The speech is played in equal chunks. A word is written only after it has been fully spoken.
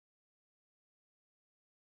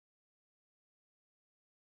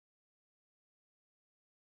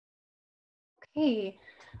Okay.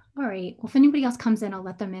 All right. Well, if anybody else comes in, I'll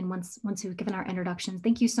let them in once we've given our introductions.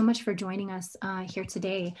 Thank you so much for joining us here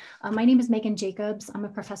today. My name is Megan Jacobs. I'm a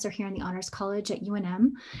professor here in the Honors College at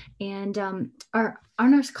UNM. And our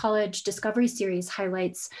Honors College Discovery Series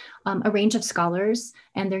highlights a range of scholars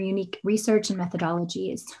and their unique research and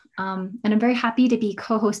methodologies. And I'm very happy to be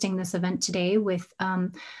co-hosting this event today with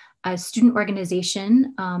a student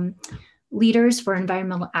organization, Leaders for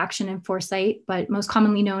Environmental Action and Foresight, but most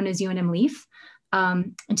commonly known as UNM LEAF.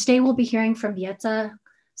 And today we'll be hearing from Beata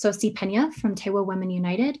Tsosie-Peña from Tewa Women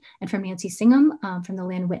United and from Nancy Singham from the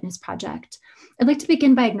Land Witness Project. I'd like to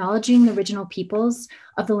begin by acknowledging the original peoples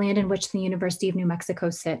of the land in which the University of New Mexico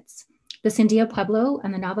sits. The Sandia Pueblo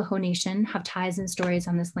and the Navajo Nation have ties and stories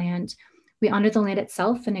on this land. We honor the land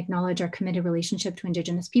itself and acknowledge our committed relationship to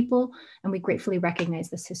Indigenous people, and we gratefully recognize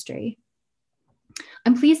this history.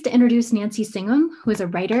 I'm pleased to introduce Nancy Singham, who is a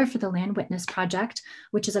writer for the Land Witness Project,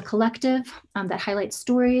 which is a collective that highlights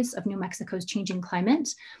stories of New Mexico's changing climate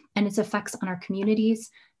and its effects on our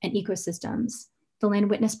communities and ecosystems. The Land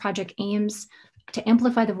Witness Project aims to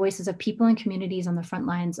amplify the voices of people and communities on the front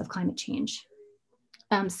lines of climate change.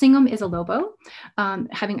 Singham is a Lobo,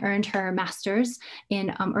 having earned her master's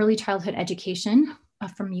in early childhood education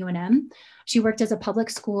from UNM. She worked as a public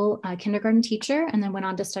school kindergarten teacher and then went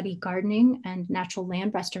on to study gardening and natural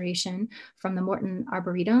land restoration from the Morton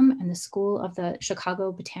Arboretum and the School of the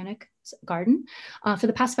Chicago Botanic Garden. For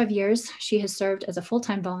the past 5 years, she has served as a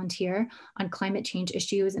full-time volunteer on climate change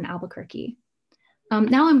issues in Albuquerque.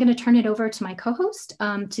 Now I'm going to turn it over to my co-host,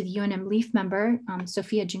 to the UNM LEAF member,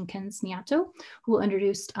 Sofia Jenkins Niato, who will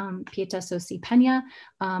introduce Beata Tsosie-Peña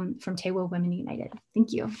from Tewa Women United.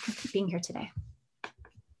 Thank you for being here today.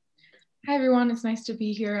 Hi everyone, it's nice to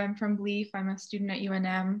be here. I'm from LEAF, I'm a student at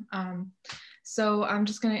UNM. So I'm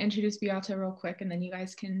just going to introduce Beata real quick and then you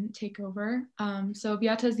guys can take over. So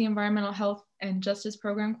Beata is the Environmental Health and Justice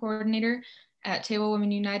Program Coordinator at Tewa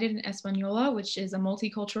Women United in Española, which is a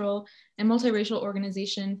multicultural and multiracial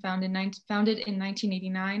organization founded in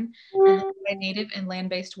 1989 and by Native and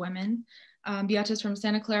land-based women. Beata is from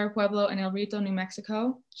Santa Clara Pueblo and El Rito, New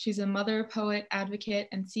Mexico. She's a mother, poet, advocate,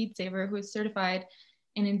 and seed saver who is certified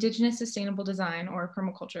in Indigenous Sustainable Design, or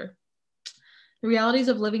permaculture. The realities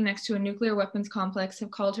of living next to a nuclear weapons complex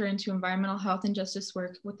have called her into environmental health and justice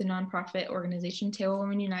work with the nonprofit organization Tewa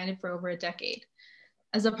Women United for over a decade.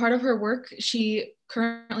 As a part of her work, she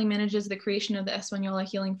currently manages the creation of the Española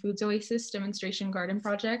Healing Foods Oasis demonstration garden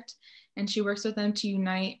project, and she works with them to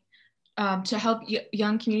unite to help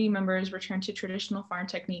young community members return to traditional farm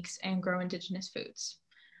techniques and grow Indigenous foods.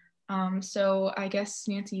 So I guess,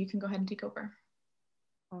 Nancy, you can go ahead and take over.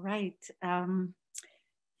 All right.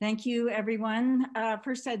 Thank you, everyone.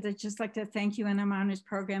 First, I'd just like to thank UNM Honors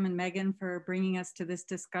Program and Megan for bringing us to this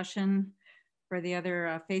discussion, for the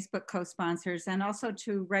other Facebook co-sponsors, and also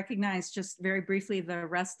to recognize just very briefly the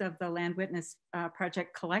rest of the Land Witness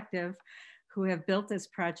Project Collective who have built this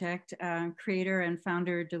project, creator and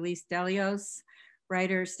founder Delise Delios,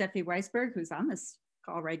 writer Steffi Weisberg, who's on this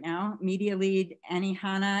call right now, media lead Annie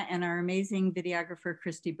Hanna, and our amazing videographer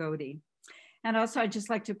Christy Bodie. And also, I'd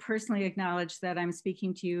just like to personally acknowledge that I'm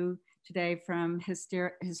speaking to you today from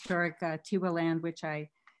historic Tewa land, which I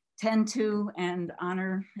tend to and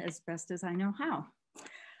honor as best as I know how.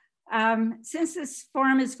 Since this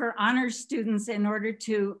forum is for honors students, in order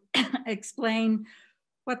to explain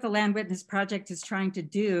what the Land Witness Project is trying to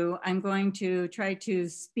do, I'm going to try to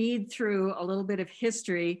speed through a little bit of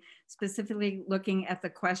history, specifically looking at the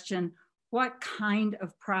question, what kind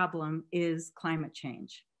of problem is climate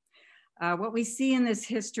change? What we see in this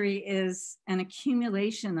history is an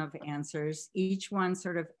accumulation of answers, each one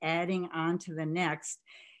sort of adding on to the next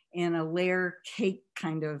in a layer cake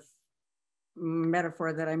kind of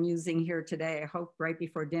metaphor that I'm using here today. I hope right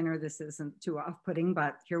before dinner this isn't too off-putting,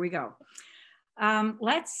 but here we go.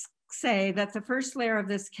 Let's say that the first layer of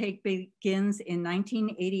this cake begins in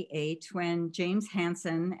 1988 when James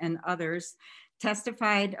Hansen and others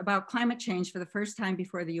testified about climate change for the first time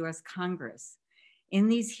before the US Congress. In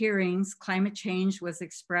these hearings, climate change was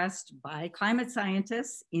expressed by climate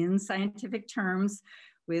scientists in scientific terms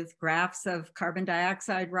with graphs of carbon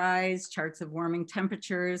dioxide rise, charts of warming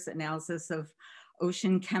temperatures, analysis of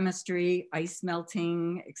ocean chemistry, ice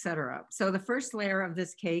melting, etc. So the first layer of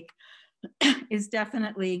this cake is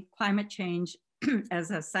definitely climate change as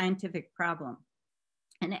a scientific problem.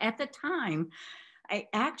 And at the time, I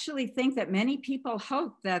actually think that many people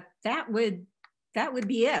hoped that that would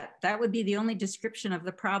be it. That would be the only description of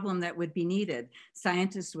the problem that would be needed.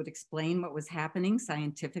 Scientists would explain what was happening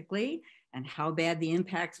scientifically and how bad the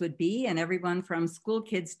impacts would be, and everyone from school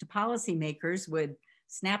kids to policymakers would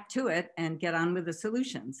snap to it and get on with the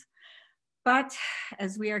solutions. But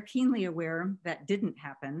as we are keenly aware, that didn't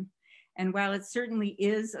happen. And while it certainly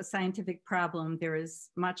is a scientific problem, there is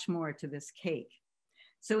much more to this cake.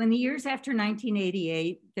 So in the years after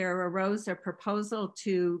 1988, there arose a proposal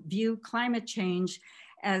to view climate change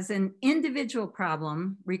as an individual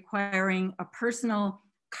problem requiring a personal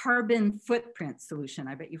carbon footprint solution.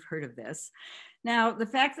 I bet you've heard of this. Now, the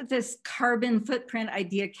fact that this carbon footprint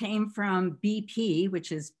idea came from BP,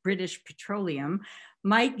 which is British Petroleum,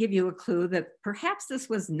 might give you a clue that perhaps this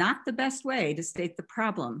was not the best way to state the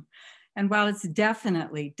problem. And while it's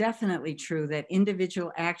definitely true that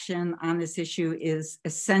individual action on this issue is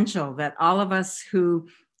essential, that all of us who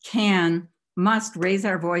can must raise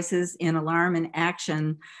our voices in alarm and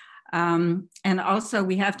action. And also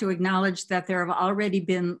we have to acknowledge that there have already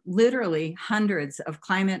been literally hundreds of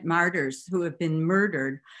climate martyrs who have been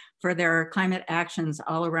murdered for their climate actions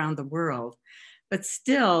all around the world. But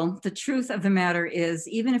still, the truth of the matter is,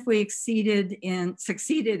 even if we succeeded in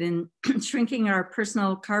shrinking our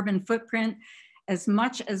personal carbon footprint as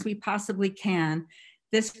much as we possibly can,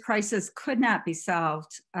 this crisis could not be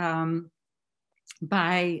solved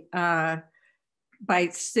by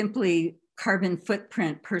simply carbon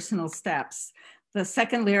footprint personal steps. The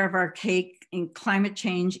second layer of our cake in climate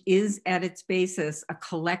change is at its basis a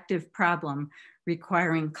collective problem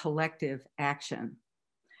requiring collective action.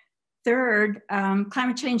 Third,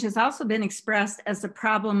 climate change has also been expressed as a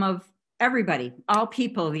problem of everybody, all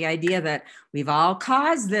people, the idea that we've all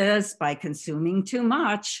caused this by consuming too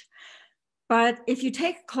much. But if you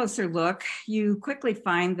take a closer look, you quickly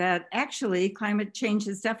find that actually climate change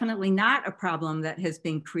is definitely not a problem that has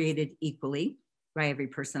been created equally by every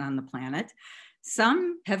person on the planet.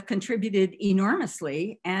 Some have contributed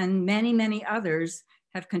enormously, and many others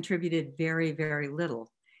have contributed very, very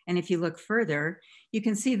little. And if you look further, you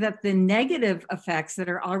can see that the negative effects that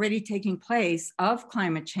are already taking place of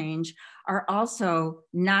climate change are also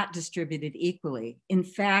not distributed equally. In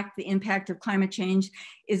fact, the impact of climate change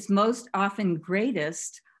is most often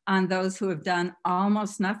greatest on those who have done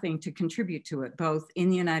almost nothing to contribute to it, both in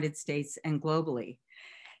the United States and globally.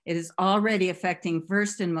 It is already affecting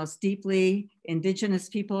first and most deeply Indigenous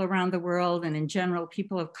people around the world, and in general,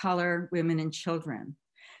 people of color, women, and children.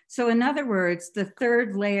 So in other words, the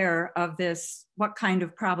third layer of this, what kind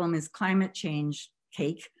of problem is climate change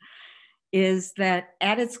cake, is that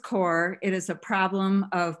at its core, it is a problem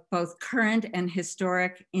of both current and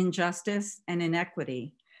historic injustice and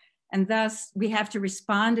inequity. And thus, we have to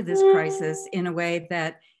respond to this crisis in a way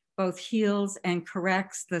that both heals and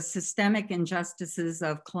corrects the systemic injustices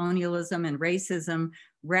of colonialism and racism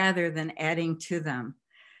rather than adding to them.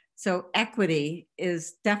 So equity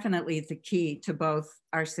is definitely the key to both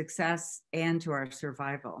our success and to our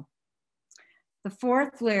survival. The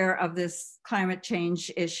fourth layer of this climate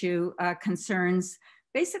change issue concerns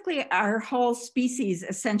basically our whole species'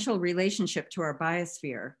 essential relationship to our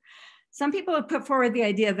biosphere. Some people have put forward the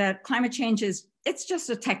idea that climate change it's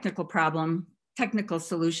just a technical problem, technical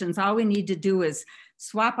solutions. All we need to do is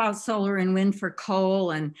swap out solar and wind for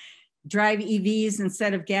coal and drive EVs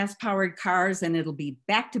instead of gas-powered cars, and it'll be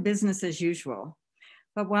back to business as usual.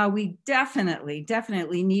 But while we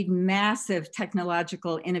definitely need massive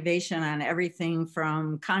technological innovation on everything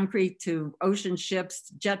from concrete to ocean ships,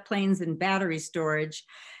 jet planes, and battery storage,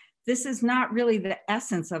 this is not really the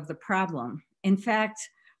essence of the problem. In fact,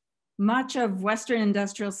 much of Western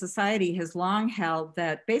industrial society has long held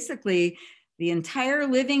that basically the entire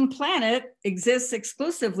living planet exists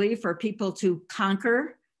exclusively for people to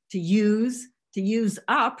conquer, to use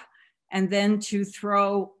up, and then to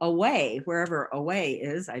throw away, wherever away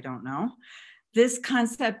is, I don't know. This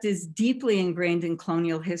concept is deeply ingrained in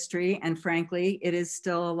colonial history, and frankly, it is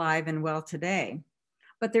still alive and well today.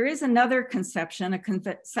 But there is another conception, a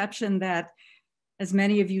conception that, as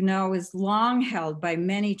many of you know, is long held by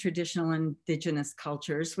many traditional indigenous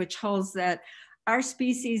cultures, which holds that our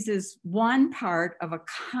species is one part of a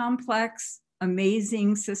complex,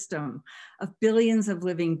 amazing system of billions of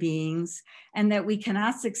living beings, and that we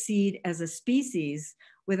cannot succeed as a species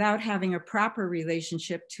without having a proper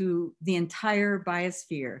relationship to the entire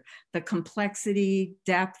biosphere, the complexity,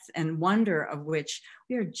 depth, and wonder of which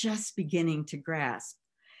we are just beginning to grasp.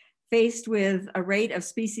 Faced with a rate of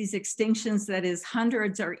species extinctions that is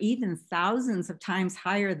hundreds or even thousands of times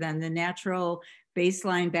higher than the natural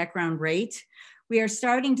baseline background rate, we are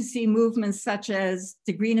starting to see movements such as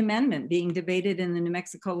the Green Amendment being debated in the New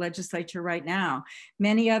Mexico legislature right now.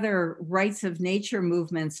 Many other rights of nature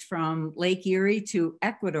movements from Lake Erie to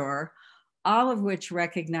Ecuador, all of which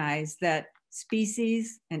recognize that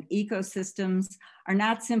species and ecosystems are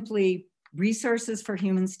not simply resources for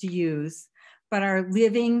humans to use, but are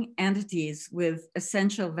living entities with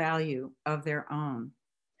essential value of their own.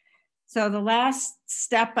 So the last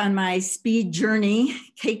step on my speed journey,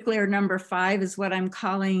 cake layer number 5, is what I'm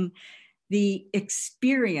calling the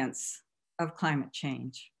experience of climate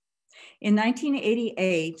change. In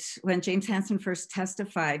 1988, when James Hansen first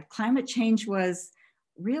testified, climate change was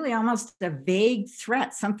really almost a vague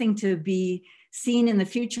threat, something to be seen in the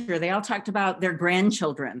future. They all talked about their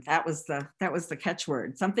grandchildren. That was the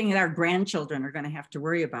catchword, something that our grandchildren are going to have to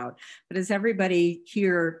worry about. But as everybody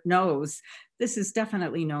here knows, this is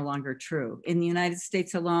definitely no longer true. In the United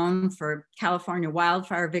States alone, for California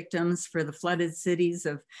wildfire victims, for the flooded cities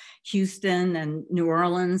of Houston and New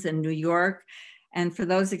Orleans and New York, and for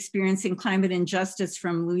those experiencing climate injustice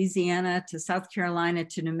from Louisiana to South Carolina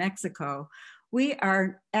to New Mexico, we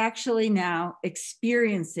are actually now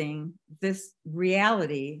experiencing this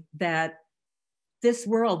reality that this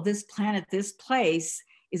world, this planet, this place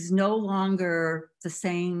is no longer the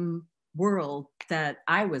same world that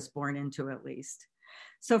I was born into, at least.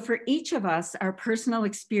 So for each of us, our personal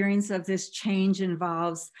experience of this change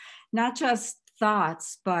involves not just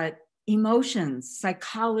thoughts, but emotions,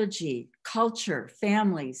 psychology, culture,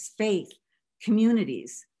 families, faith,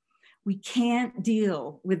 communities. We can't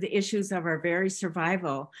deal with the issues of our very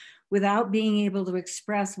survival without being able to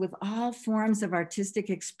express with all forms of artistic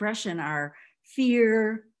expression our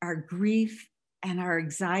fear, our grief, and our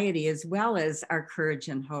anxiety, as well as our courage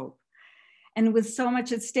and hope. And with so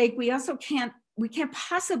much at stake, we can't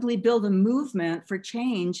possibly build a movement for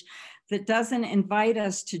change that doesn't invite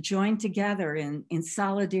us to join together in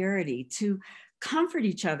solidarity, to comfort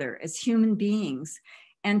each other as human beings,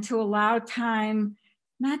 and to allow time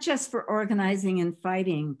not just for organizing and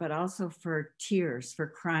fighting, but also for tears, for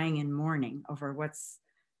crying and mourning over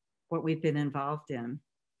what we've been involved in.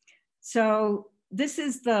 So this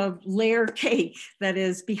is the layer cake that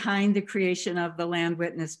is behind the creation of the Land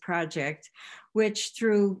Witness Project, which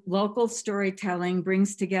through local storytelling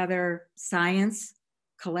brings together science,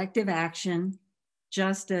 collective action,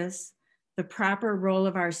 justice, the proper role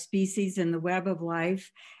of our species in the web of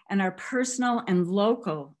life, and our personal and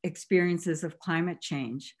local experiences of climate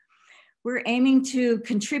change. We're aiming to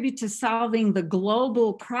contribute to solving the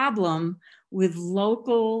global problem with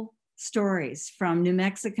local stories from New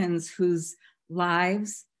Mexicans whose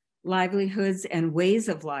lives, livelihoods, and ways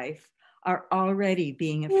of life are already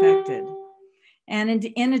being affected. And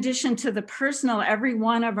in addition to the personal, every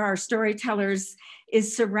one of our storytellers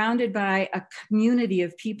is surrounded by a community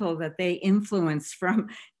of people that they influence, from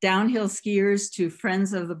downhill skiers to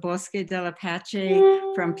friends of the Bosque del Apache,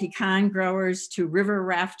 from pecan growers to river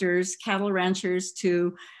rafters, cattle ranchers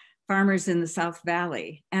to farmers in the South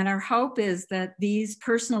Valley. And our hope is that these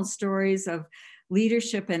personal stories of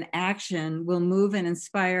leadership and action will move and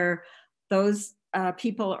inspire those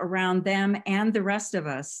people around them and the rest of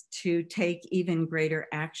us to take even greater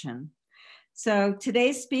action. So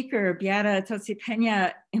today's speaker, Beata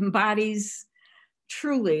Tsosie-Peña, embodies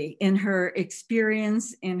truly in her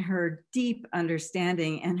experience, in her deep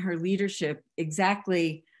understanding and her leadership,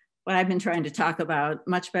 exactly what I've been trying to talk about,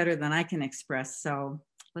 much better than I can express. So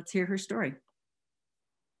let's hear her story.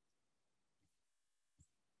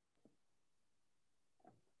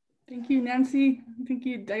 Thank you, Nancy.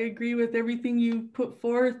 I agree with everything you put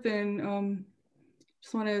forth, and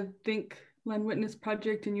just want to thank Land Witness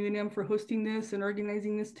Project and UNM for hosting this and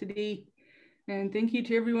organizing this today. And thank you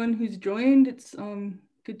to everyone who's joined. It's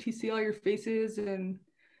good to see all your faces and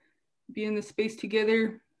be in the space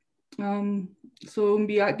together. So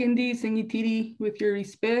Mbiakendi Sengitiri with your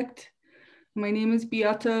respect. My name is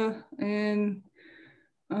Beata, and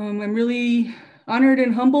I'm really honored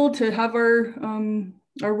and humbled to have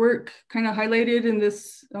our work kind of highlighted in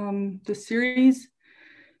this series,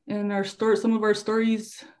 and some of our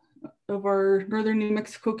stories of our Northern New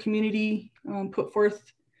Mexico community put forth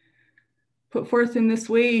in this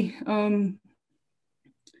way. And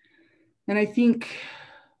I think,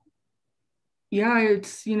 yeah,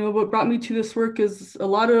 it's, what brought me to this work is a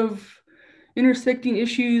lot of intersecting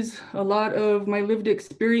issues, a lot of my lived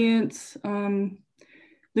experience.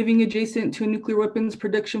 Living adjacent to a nuclear weapons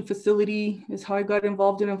production facility is how I got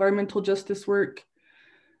involved in environmental justice work.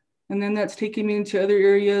 And then that's taken me into other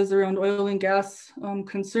areas around oil and gas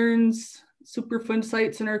concerns, Superfund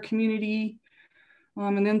sites in our community,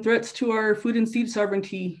 and then threats to our food and seed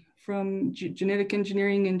sovereignty from genetic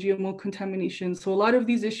engineering and GMO contamination. So a lot of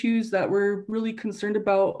these issues that we're really concerned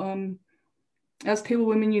about as Tewa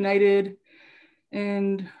Women United,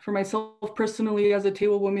 and for myself personally as a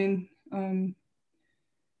Tewa woman,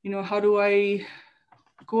 how do I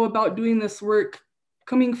go about doing this work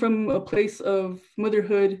coming from a place of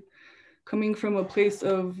motherhood, coming from a place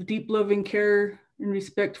of deep love and care and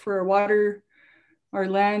respect for our water, our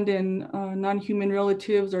land, and non-human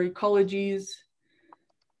relatives, our ecologies.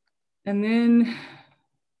 And then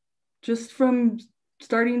just from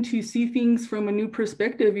starting to see things from a new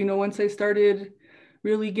perspective, you know, once I started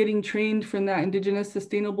really getting trained from that Indigenous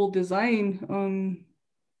sustainable design,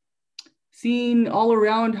 seeing all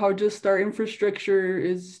around how just our infrastructure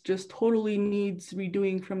is just totally needs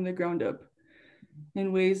redoing from the ground up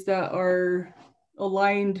in ways that are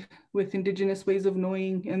aligned with Indigenous ways of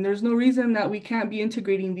knowing. And there's no reason that we can't be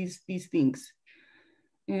integrating these things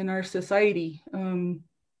in our society.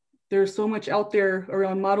 There's so much out there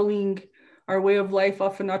around modeling our way of life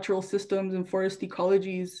off of natural systems and forest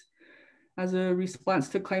ecologies as a response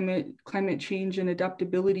to climate change and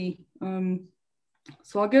adaptability.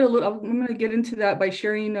 So I'm gonna get into that by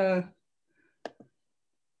sharing our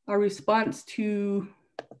response to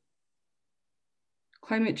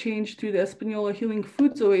climate change through the Española Healing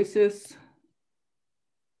Foods Oasis.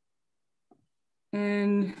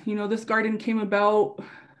 And, you know, this garden came about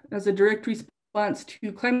as a direct response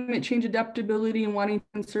to climate change adaptability and wanting to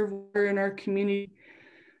conserve water in our community.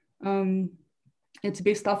 It's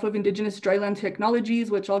based off of Indigenous dryland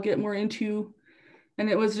technologies, which I'll get more into. And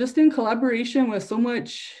it was just in collaboration with so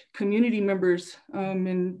much community members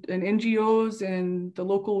and NGOs and the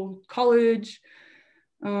local college,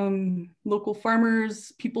 local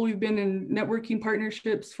farmers, people we've been in networking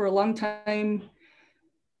partnerships for a long time,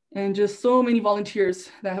 and just so many volunteers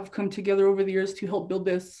that have come together over the years to help build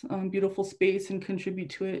this beautiful space and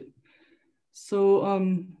contribute to it. So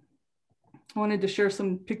I wanted to share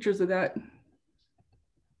some pictures of that.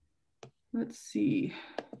 Let's see.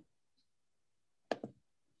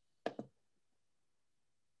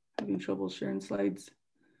 Having trouble sharing slides.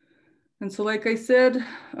 And so, like I said,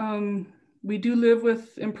 we do live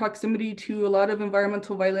in proximity to a lot of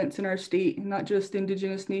environmental violence in our state, not just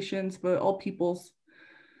Indigenous nations, but all peoples.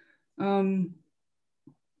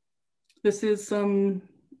 This is some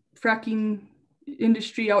fracking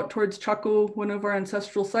industry out towards Chaco, one of our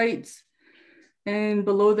ancestral sites. And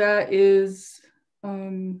below that is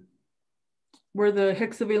where the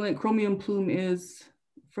hexavalent chromium plume is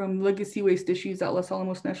from legacy waste issues at Los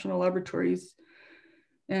Alamos National Laboratories.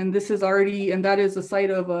 And this is that is a site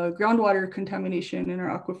of groundwater contamination in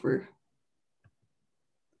our aquifer.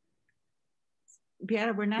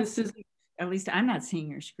 Beata, we're not, at least I'm not seeing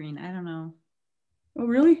your screen. I don't know. Oh,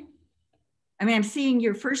 really? I mean, I'm seeing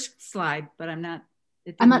your first slide, but I'm not.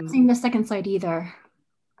 I'm not seeing the second slide either.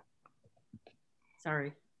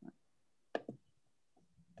 Sorry.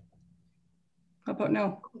 How about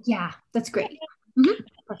now? Yeah, that's great.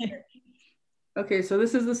 Okay, so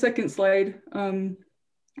this is the second slide.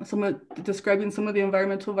 Describing some of the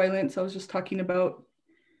environmental violence I was just talking about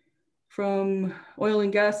from oil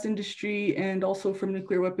and gas industry and also from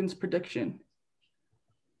nuclear weapons production.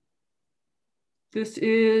 This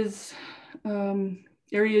is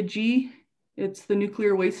Area G. It's the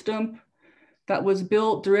nuclear waste dump that was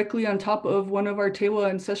built directly on top of one of our Tewa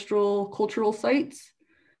ancestral cultural sites.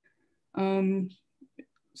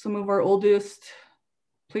 Some of our oldest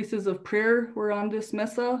places of prayer were on this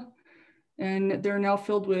mesa, and they're now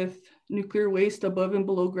filled with nuclear waste above and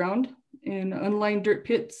below ground in unlined dirt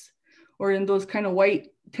pits or in those kind of white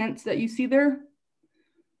tents that you see there.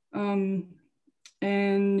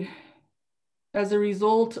 And as a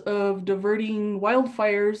result of diverting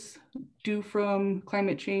wildfires due from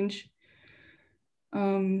climate change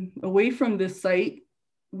away from this site,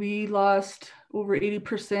 we lost over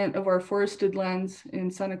 80% of our forested lands in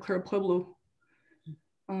Santa Clara Pueblo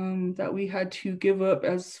that we had to give up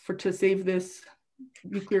to save this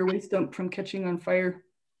nuclear waste dump from catching on fire.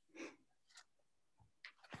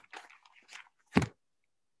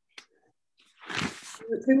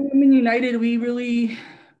 At Tewa Women United, we really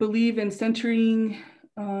believe in centering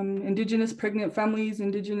Indigenous pregnant families,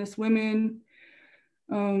 Indigenous women,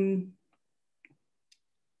 and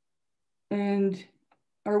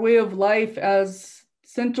our way of life as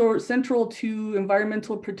central to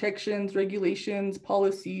environmental protections, regulations,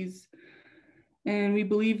 policies. And we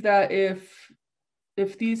believe that if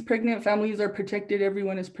these pregnant families are protected,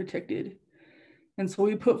 everyone is protected. And so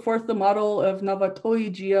we put forth the model of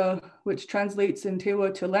Navatoi Jia, which translates in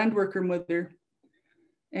Tewa to land worker mother.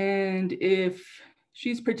 And if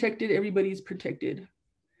she's protected, everybody's protected.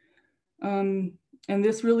 And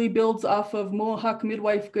this really builds off of Mohawk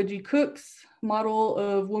midwife Gaji Cook's model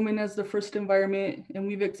of woman as the first environment. And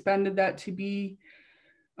we've expanded that to be,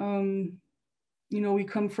 you know,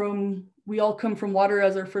 we all come from water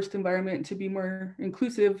as our first environment, to be more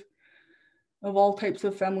inclusive of all types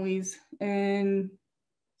of families. And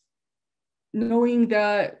knowing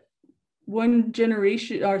that one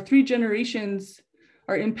generation or 3 generations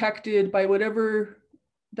are impacted by whatever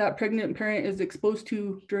that pregnant parent is exposed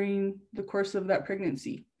to during the course of that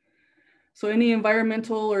pregnancy. So any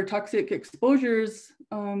environmental or toxic exposures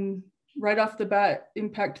right off the bat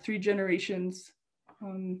impact 3 generations.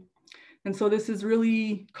 And so this is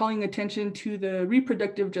really calling attention to the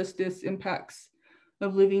reproductive justice impacts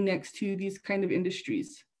of living next to these kind of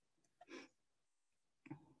industries.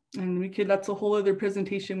 And that's a whole other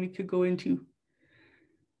presentation we could go into.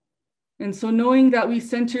 And so knowing that we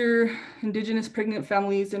center Indigenous pregnant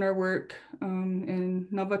families in our work and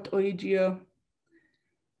Navat Oejia,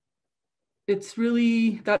 it's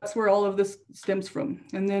really, that's where all of this stems from.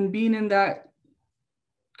 And then being in that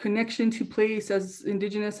connection to place as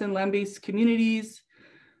Indigenous and land-based communities,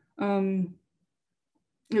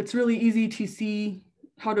 it's really easy to see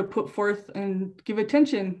how to put forth and give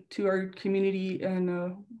attention to our community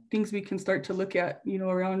and things we can start to look at,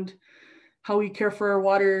 around how we care for our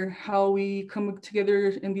water, how we come together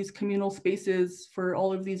in these communal spaces for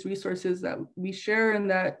all of these resources that we share and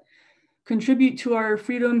that contribute to our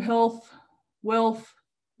freedom, health, wealth,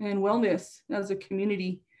 and wellness as a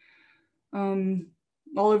community.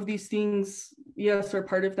 All of these things, yes, are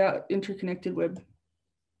part of that interconnected web.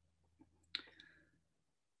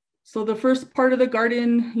 So the first part of the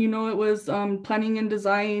garden, it was planning and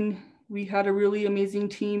design. We had a really amazing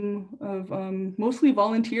team of mostly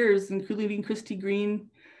volunteers, including Christy Green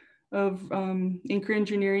of Anchor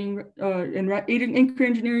Engineering and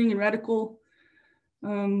Radical.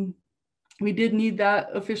 We did need that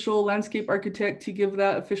official landscape architect to give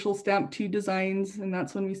that official stamp to designs, and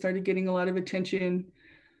that's when we started getting a lot of attention.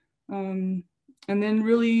 And then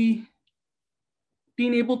really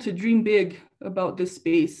being able to dream big about this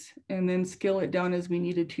space and then scale it down as we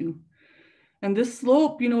needed to. And this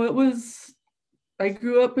slope, I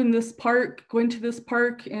grew up in this park, going to this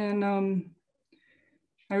park, and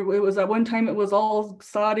it was at one time it was all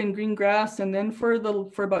sod and green grass, and then for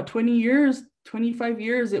about 20 years, 25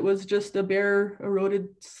 years, it was just a bare eroded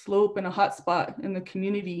slope and a hot spot in the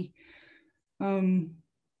community. And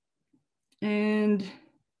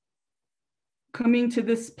coming to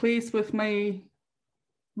this place with my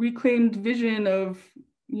reclaimed vision of,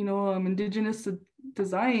 Indigenous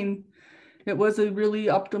design, it was a really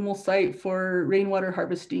optimal site for rainwater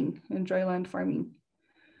harvesting and dryland farming.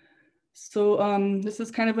 So this is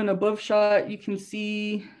kind of an above shot. You can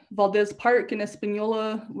see Valdez Park in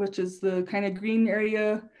Española, which is the kind of green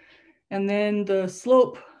area. And then the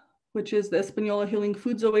slope, which is the Española Healing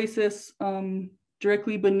Foods Oasis,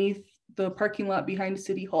 directly beneath the parking lot behind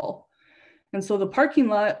City Hall. And so the parking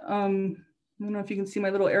lot, I don't know if you can see my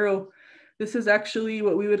little arrow. This is actually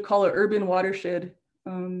what we would call an urban watershed.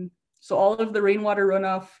 So all of the rainwater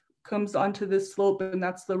runoff comes onto this slope, and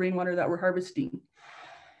that's the rainwater that we're harvesting.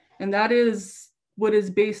 And that is what is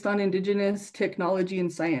based on Indigenous technology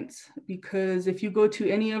and science. Because if you go to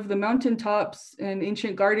any of the mountaintops and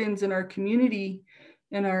ancient gardens in our community,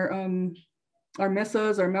 in our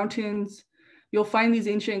mesas, our mountains, you'll find these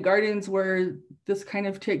ancient gardens where this kind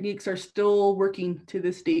of techniques are still working to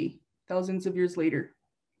this day, thousands of years later,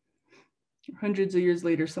 hundreds of years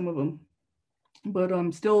later, some of them, but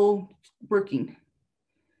still working.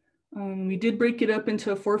 We did break it up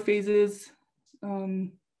into 4 phases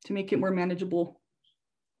to make it more manageable.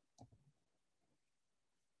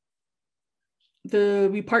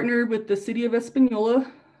 We partnered with the city of Española,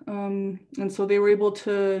 and so they were able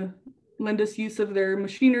to lend us use of their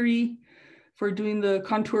machinery for doing the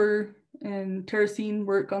contour and terracing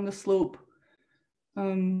work on the slope.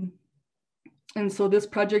 And so this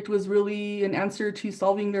project was really an answer to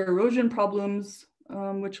solving their erosion problems,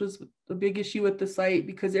 which was a big issue at the site,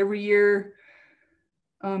 because every year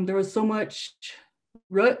there was so much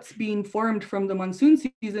ruts being formed from the monsoon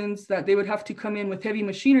seasons that they would have to come in with heavy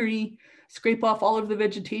machinery, scrape off all of the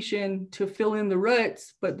vegetation to fill in the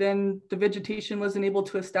ruts, but then the vegetation wasn't able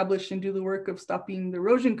to establish and do the work of stopping the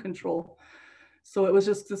erosion control. So it was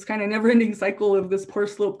just this kind of never-ending cycle of this poor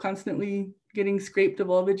slope constantly getting scraped of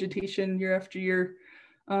all vegetation year after year.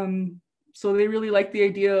 So they really liked the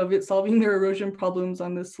idea of it solving their erosion problems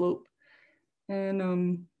on this slope,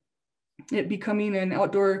 and it becoming an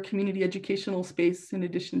outdoor community educational space in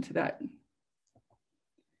addition to that.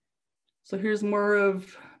 So here's more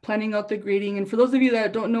of planning out the grading. And for those of you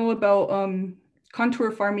that don't know about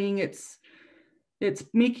contour farming, it's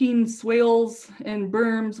making swales and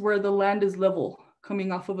berms where the land is level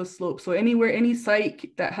coming off of a slope. So anywhere, any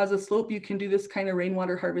site that has a slope, you can do this kind of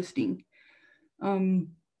rainwater harvesting and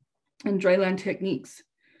dryland techniques.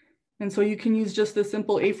 And so you can use just a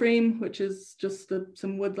simple A-frame, which is just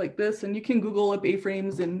some wood like this. And you can Google up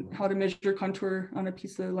A-frames and how to measure contour on a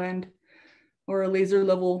piece of land. or a laser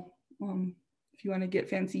level if you want to get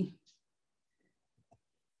fancy.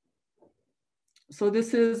 So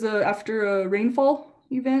this is after a rainfall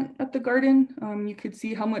event at the garden. You could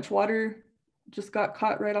see how much water just got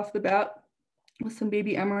caught right off the bat with some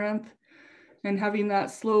baby amaranth, and having that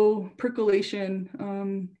slow percolation.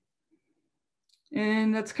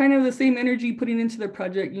 And that's kind of the same energy putting into the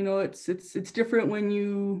project. You know, it's different when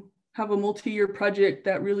you have a multi-year project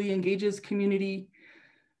that really engages community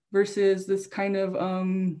versus this kind of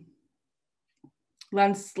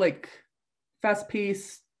like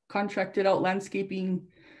fast-paced, contracted out landscaping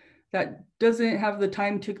that doesn't have the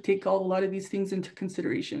time to take a lot of these things into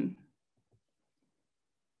consideration.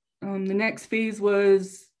 The next phase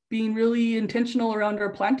was being really intentional around our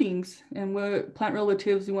plantings and what plant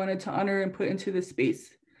relatives we wanted to honor and put into this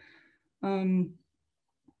space. So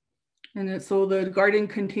the garden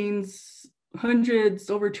contains hundreds,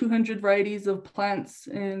 over 200 varieties of plants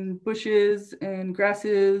and bushes and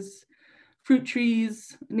grasses, fruit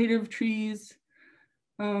trees, native trees.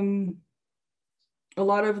 A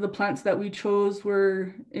lot of the plants that we chose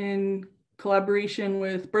were in collaboration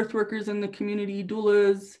with birth workers in the community,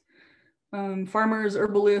 doulas, farmers,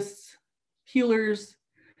 herbalists, healers,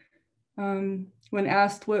 when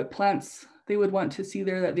asked what plants they would want to see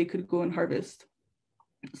there that they could go and harvest.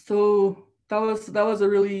 So that was a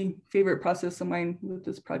really favorite process of mine with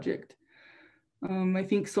this project. I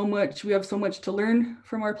think we have so much to learn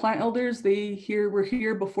from our plant elders. Were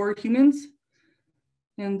here before humans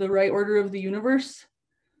in the right order of the universe.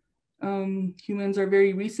 Humans are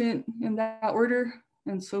very recent in that order.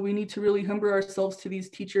 And so we need to really humble ourselves to these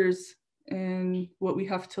teachers and what we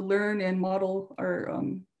have to learn and model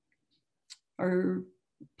our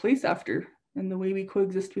place after and the way we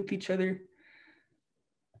coexist with each other.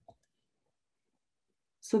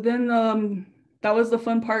 So then that was the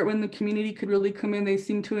fun part when the community could really come in. They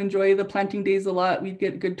seemed to enjoy the planting days a lot. We'd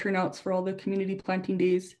get good turnouts for all the community planting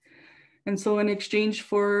days. And so in exchange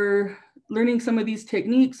for learning some of these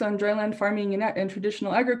techniques on dryland farming and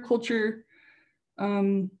traditional agriculture,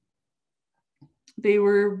 they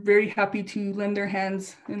were very happy to lend their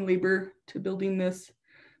hands and labor to building this.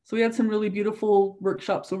 So we had some really beautiful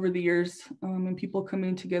workshops over the years and people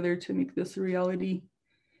coming together to make this a reality.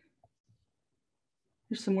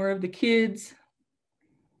 Here's some more of the kids.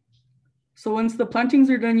 So once the plantings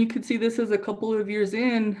are done, you could see this as a couple of years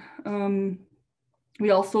in. We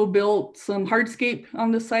also built some hardscape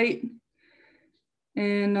on the site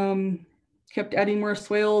and kept adding more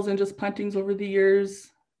swales and just plantings over the years.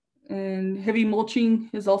 And heavy mulching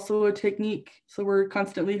is also a technique. So we're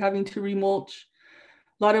constantly having to remulch.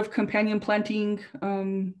 A lot of companion planting,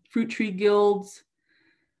 fruit tree guilds,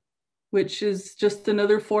 which is just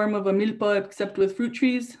another form of a milpa except with fruit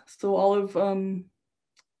trees. So all of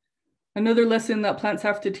another lesson that plants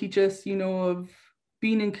have to teach us, you know, of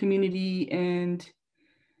being in community, and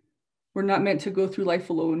we're not meant to go through life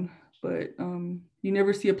alone, but you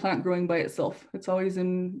never see a plant growing by itself. It's always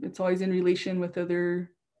in relation with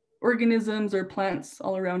other organisms or plants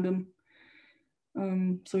all around them.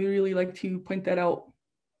 So we really like to point that out.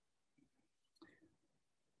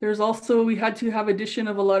 There's also, we had to have addition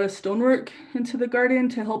of a lot of stonework into the garden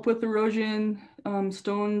to help with erosion.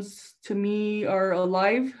 Stones to me are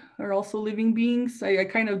alive, are also living beings. I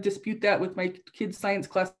kind of dispute that with my kids' science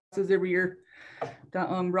classes every year, that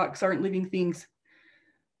rocks aren't living things,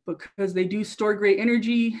 because they do store great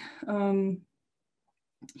energy,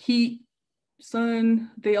 heat, sun.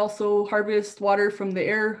 They also harvest water from the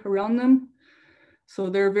air around them. So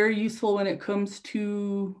they're very useful when it comes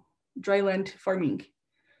to dryland farming.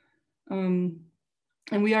 And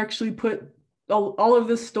we actually put all of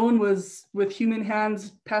this stone was with human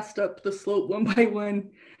hands passed up the slope one by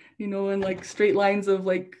one, you know, in like straight lines of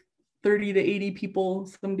like 30 to 80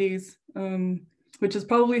 people some days, which is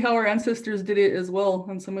probably how our ancestors did it as well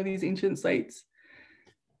on some of these ancient sites.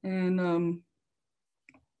 And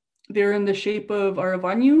they're in the shape of our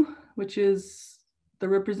avanyu, which is the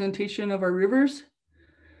representation of our rivers.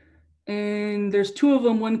 And there's two of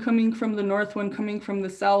them, one coming from the north, one coming from the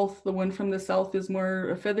south. The one from the south is more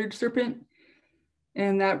a feathered serpent.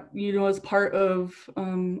 And that, you know, is part of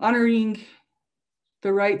honoring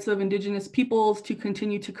the rights of indigenous peoples to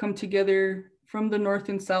continue to come together from the north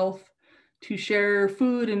and south to share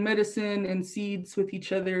food and medicine and seeds with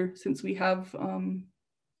each other, since we have,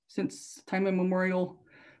 since time immemorial.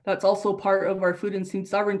 That's also part of our food and seed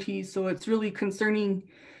sovereignty. So it's really concerning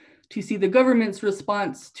to see the government's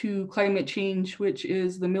response to climate change, which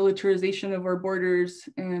is the militarization of our borders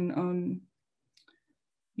and,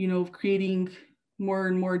 you know, creating more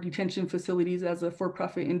and more detention facilities as a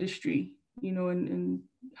for-profit industry, you know, and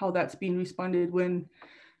how that's being responded when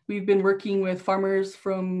we've been working with farmers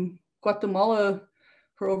from Guatemala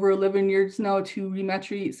for over 11 years now to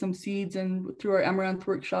rematriate some seeds, and through our amaranth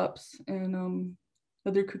workshops and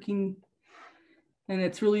other cooking. And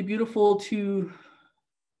it's really beautiful to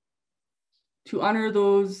honor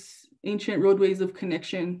those ancient roadways of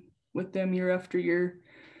connection with them year after year.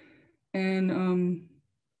 And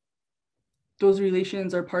those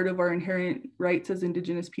relations are part of our inherent rights as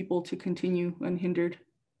Indigenous people to continue unhindered.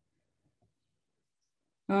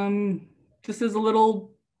 This is a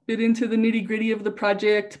little bit into the nitty-gritty of the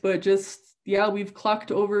project, but just, yeah, we've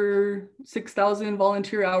clocked over 6,000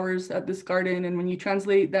 volunteer hours at this garden. And when you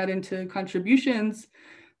translate that into contributions,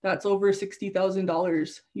 that's over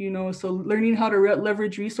 $60,000, you know, so learning how to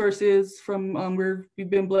leverage resources from where we've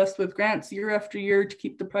been blessed with grants year after year to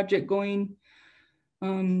keep the project going.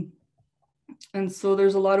 And so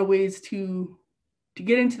there's a lot of ways to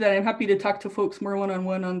get into that. I'm happy to talk to folks more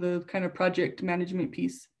one-on-one on the kind of project management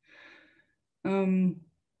piece.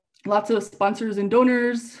 Lots of sponsors and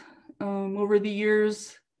donors over the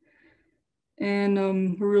years.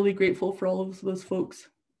 And we're really grateful for all of those folks.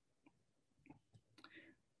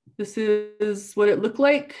 This is what it looked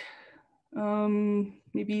like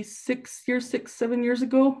maybe 7 years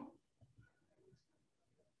ago.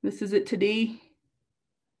 This is it today.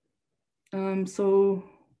 So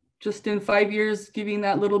just in 5 years, giving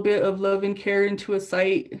that little bit of love and care into a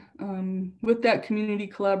site with that community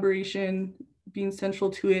collaboration being central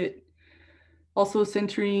to it. Also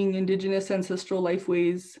centering Indigenous ancestral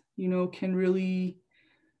lifeways, you know, can really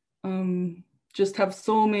just have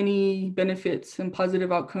so many benefits and positive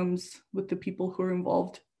outcomes with the people who are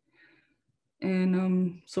involved.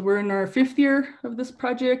 And so we're in our 5th year of this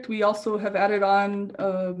project. We also have added on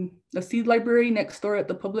a seed library next door at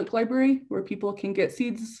the public library where people can get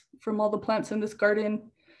seeds from all the plants in this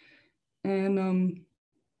garden. And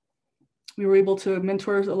we were able to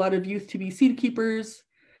mentor a lot of youth to be seed keepers.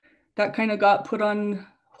 That kind of got put on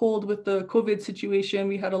hold with the COVID situation.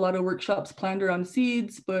 We had a lot of workshops planned around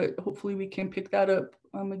seeds, but hopefully we can pick that up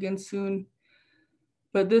again soon.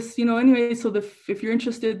 But this, you know, anyway, so if you're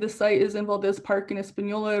interested, this site is in Valdez Park in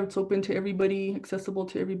Española. It's open to everybody, accessible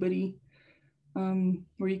to everybody,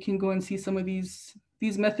 where you can go and see some of these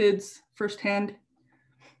methods firsthand.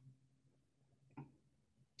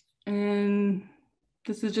 And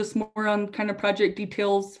this is just more on kind of project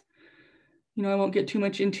details. You know, I won't get too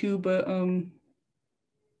much into, but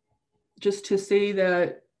just to say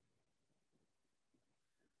that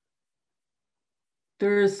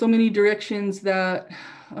there's so many directions that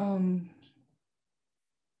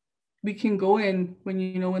we can go in when,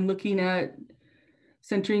 you know, when looking at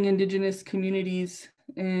centering Indigenous communities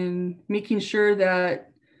and making sure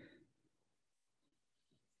that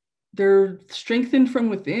they're strengthened from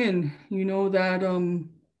within, you know, that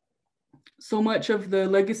so much of the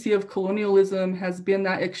legacy of colonialism has been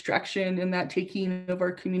that extraction and that taking of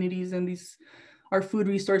our communities and our food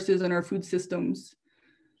resources and our food systems.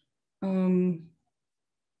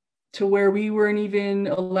 To where we weren't even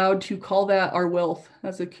allowed to call that our wealth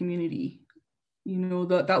as a community. You know,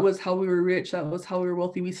 that was how we were rich, that was how we were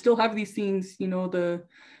wealthy. We still have these things, you know, the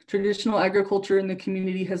traditional agriculture in the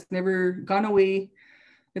community has never gone away.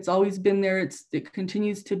 It's always been there, it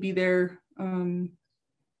continues to be there.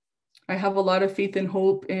 I have a lot of faith and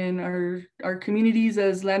hope in our communities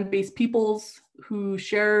as land-based peoples who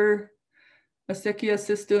share acequia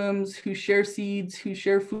systems, who share seeds, who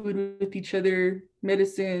share food with each other,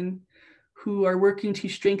 medicine, who are working to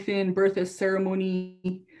strengthen birth as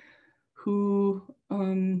ceremony, who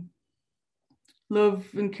love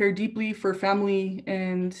and care deeply for family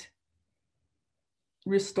and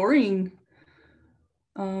restoring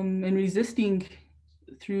and resisting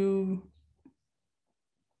through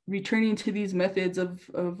returning to these methods of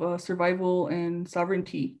survival and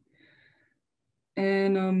sovereignty.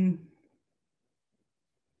 And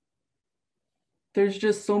there's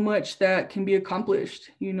just so much that can be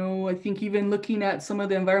accomplished. You know, I think even looking at some of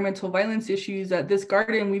the environmental violence issues at this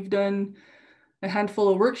garden, we've done a handful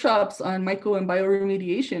of workshops on myco and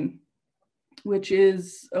bioremediation, which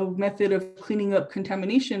is a method of cleaning up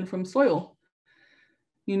contamination from soil.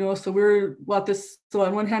 You know, so so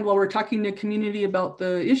on one hand, while we're talking to community about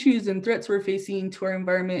the issues and threats we're facing to our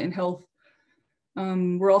environment and health,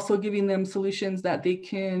 we're also giving them solutions that they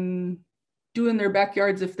can do in their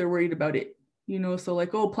backyards if they're worried about it. You know, so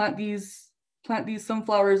like, oh, plant these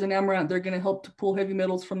sunflowers and amaranth, they're going to help to pull heavy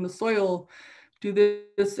metals from the soil. Do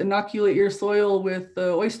this, inoculate your soil with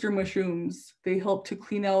oyster mushrooms. They help to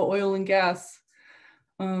clean out oil and gas.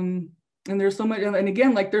 And there's so much, and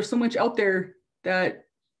again, like there's so much out there that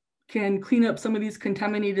can clean up some of these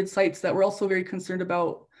contaminated sites that we're also very concerned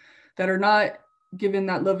about, that are not given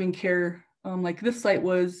that love and care like this site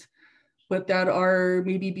was, but that are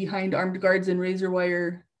maybe behind armed guards and razor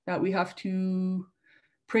wire, that we have to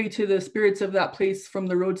pray to the spirits of that place from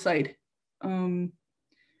the roadside.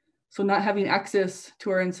 So not having access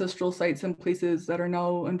to our ancestral sites and places that are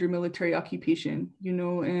now under military occupation, you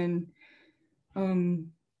know, and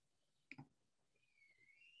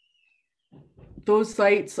those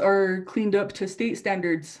sites are cleaned up to state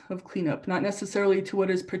standards of cleanup, not necessarily to what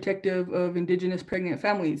is protective of Indigenous pregnant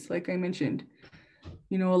families, like I mentioned.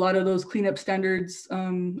 You know, a lot of those cleanup standards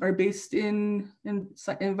are based in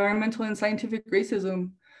environmental and scientific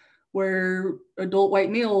racism, where adult white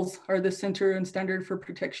males are the center and standard for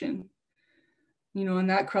protection. You know, and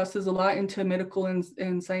that crosses a lot into medical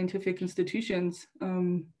and scientific institutions.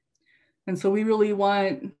 And so we really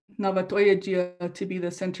want Navatoya to be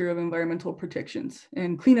the center of environmental protections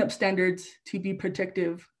and cleanup standards to be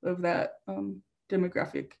protective of that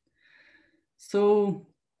demographic. So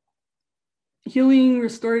healing,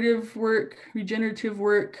 restorative work, regenerative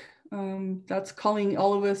work, that's calling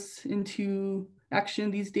all of us into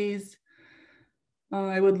action these days.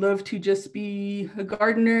 I would love to just be a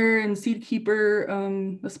gardener and seed keeper,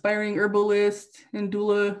 aspiring herbalist and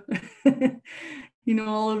doula, you know,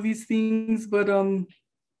 all of these things. But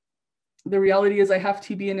the reality is I have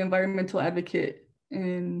to be an environmental advocate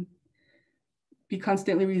and be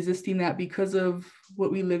constantly resisting that because of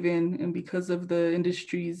what we live in and because of the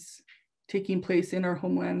industries taking place in our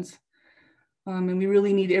homelands. And we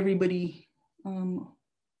really need everybody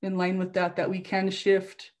in line with that, that we can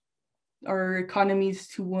shift our economies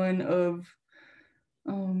to one of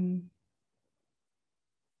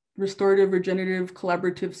restorative, regenerative,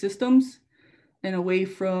 collaborative systems, and away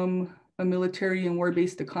from a military and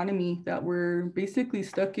war-based economy that we're basically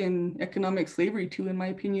stuck in economic slavery to, in my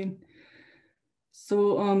opinion.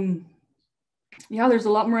 So yeah, there's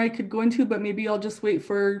a lot more I could go into, but maybe I'll just wait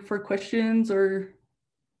for questions or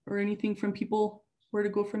anything from people, where to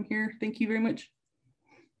go from here. Thank you very much.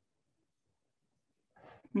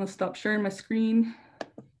 I'm gonna stop sharing my screen.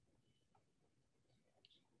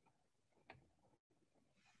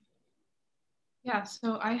 Yeah,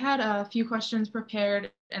 so I had a few questions prepared,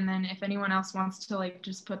 and then if anyone else wants to like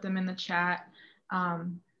just put them in the chat,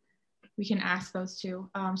 we can ask those too.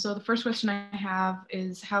 So the first question I have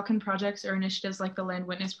is, how can projects or initiatives like the Land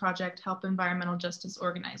Witness Project help environmental justice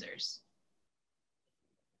organizers?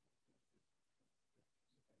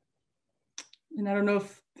 And I don't know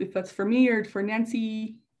if that's for me or for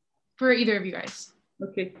Nancy. For either of you guys.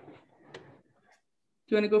 Okay. Do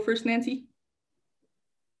you want to go first, Nancy?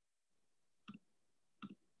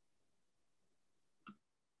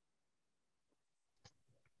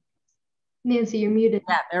 Nancy, you're muted.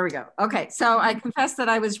 Yeah, there we go. Okay, so I confess that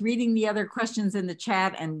I was reading the other questions in the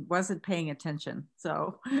chat and wasn't paying attention.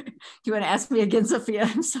 So do you want to ask me again, Sophia?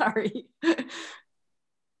 I'm sorry.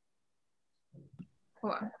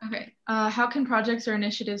 Okay. How can projects or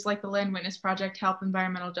initiatives like the Land Witness Project help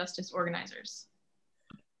environmental justice organizers?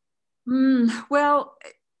 Well,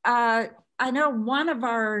 I know one of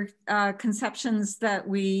our conceptions that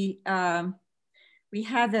we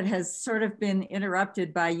had that has sort of been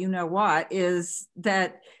interrupted by you know what is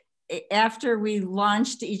that after we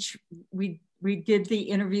launched we did the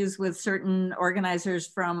interviews with certain organizers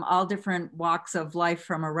from all different walks of life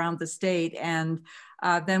from around the state, and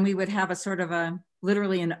then we would have a sort of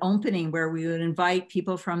literally an opening where we would invite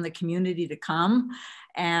people from the community to come,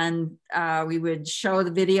 and we would show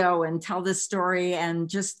the video and tell this story and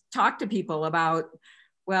just talk to people about,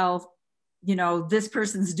 well, you know, this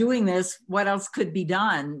person's doing this, what else could be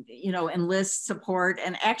done, you know, enlist support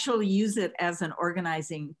and actually use it as an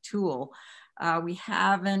organizing tool. We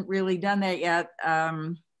haven't really done that yet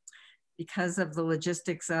because of the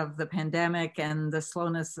logistics of the pandemic and the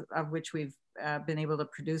slowness of which we've been able to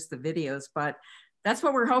produce the videos, but that's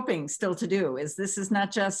what we're hoping still to do. Is this is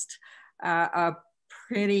not just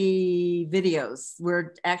pretty videos.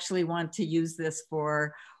 We're actually want to use this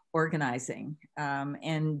for organizing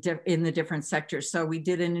and in the different sectors. So we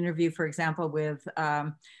did an interview, for example, with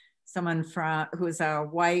someone who is a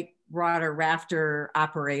white water rafter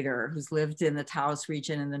operator who's lived in the Taos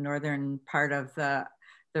region in the northern part of the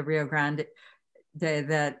Rio Grande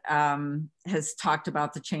that has talked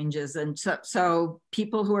about the changes. And so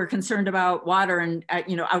people who are concerned about water and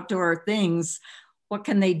you know, outdoor things, what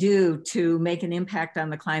can they do to make an impact on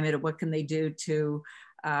the climate, and what can they do to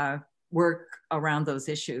work around those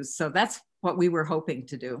issues? So that's what we were hoping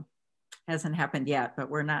to do. Hasn't happened yet, but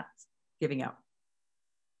we're not giving up.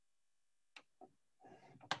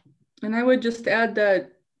 And I would just add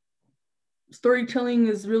that storytelling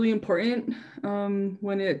is really important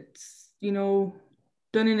when it's, you know,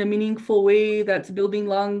 done in a meaningful way, that's building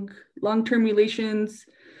long-term relations,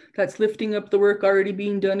 that's lifting up the work already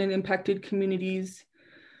being done in impacted communities.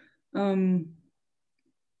 I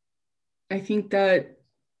think that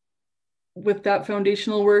with that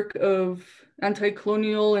foundational work of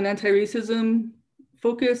anti-colonial and anti-racism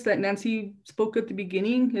focus that Nancy spoke at the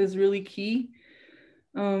beginning is really key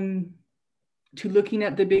to looking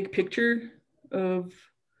at the big picture of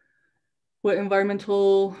what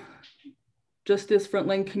environmental justice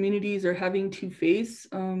frontline communities are having to face.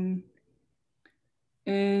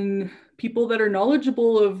 And people that are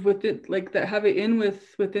knowledgeable of with it, like that have it in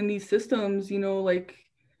within these systems, you know, like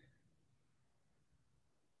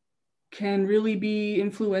can really be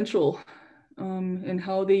influential in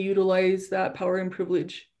how they utilize that power and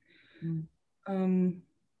privilege.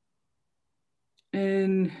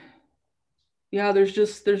 And yeah, there's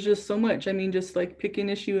just so much. I mean, just like pick an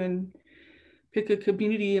issue and pick a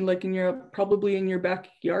community, and like probably in your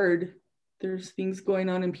backyard, there's things going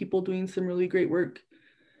on and people doing some really great work.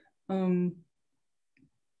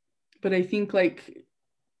 But I think like,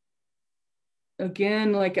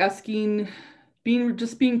 again, like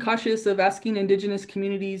being cautious of asking Indigenous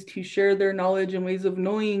communities to share their knowledge and ways of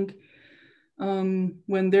knowing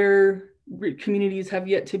when their communities have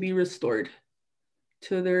yet to be restored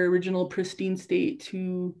to their original pristine state,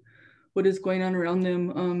 to what is going on around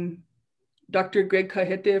them. Dr. Greg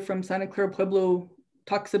Cajete from Santa Clara Pueblo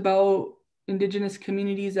talks about Indigenous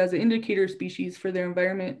communities as an indicator species for their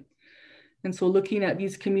environment. And so looking at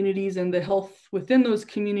these communities and the health within those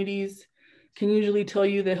communities can usually tell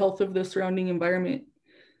you the health of the surrounding environment,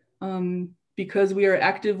 because we are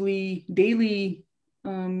actively daily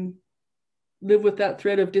live with that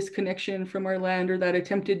threat of disconnection from our land, or that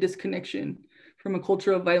attempted disconnection from a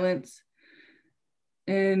culture of violence.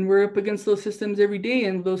 And we're up against those systems every day,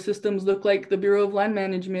 and those systems look like the Bureau of Land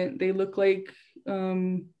Management, they look like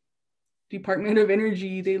Department of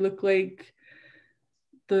Energy, they look like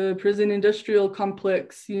the prison industrial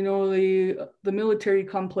complex, you know, the military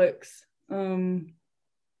complex.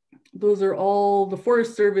 Those are all the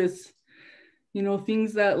Forest Service, you know,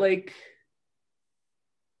 things that like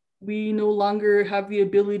we no longer have the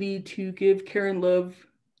ability to give care and love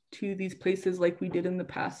to these places like we did in the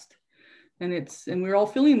past. And we're all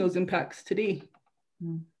feeling those impacts today.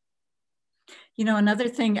 You know, another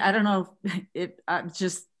thing, I don't know if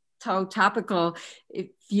just so topical, if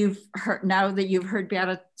you've heard, now that you've heard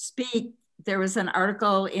Beata speak, there was an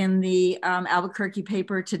article in the Albuquerque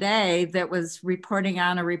paper today that was reporting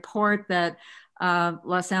on a report that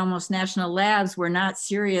Los Alamos National Labs were not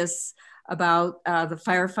serious about the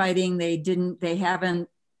firefighting. They haven't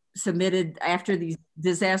submitted after these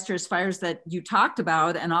disastrous fires that you talked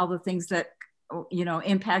about and all the things that, you know,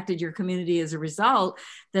 impacted your community as a result,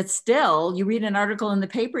 that still you read an article in the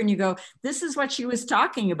paper and you go, this is what she was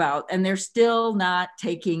talking about. And they're still not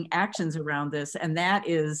taking actions around this. And that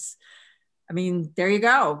is, I mean, there you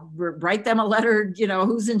go. Write them a letter, you know,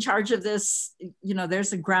 who's in charge of this? You know,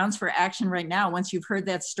 there's a grounds for action right now. Once you've heard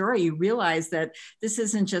that story, you realize that this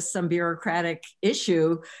isn't just some bureaucratic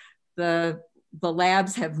issue. The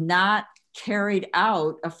labs have not carried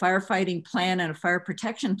out a firefighting plan and a fire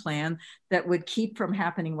protection plan that would keep from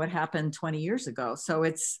happening what happened 20 years ago. So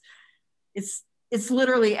it's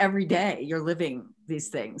literally every day you're living these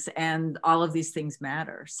things, and all of these things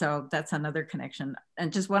matter. So that's another connection.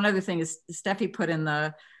 And just one other thing is Steffi put in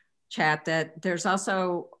the chat that there's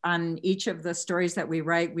also on each of the stories that we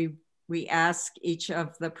write, we ask each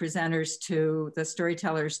of the presenters the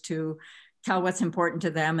storytellers to tell what's important to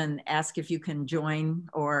them and ask if you can join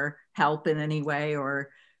or help in any way, or,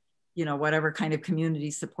 you know, whatever kind of community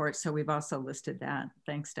support. So we've also listed that.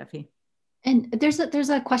 Thanks, Steffi. And there's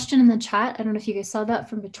a question in the chat. I don't know if you guys saw that,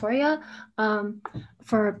 from Victoria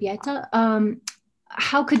for Beata.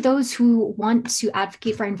 How could those who want to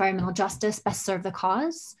advocate for environmental justice best serve the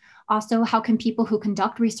cause? Also, how can people who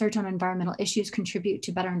conduct research on environmental issues contribute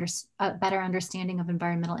to better understanding of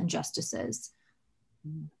environmental injustices?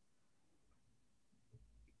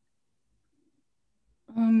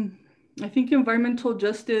 I think environmental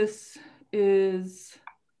justice is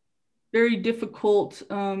very difficult.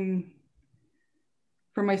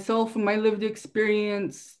 For myself and my lived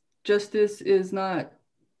experience, justice is not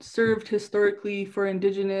served historically for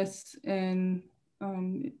Indigenous and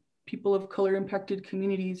people of color impacted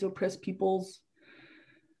communities, oppressed peoples.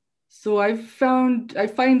 So I find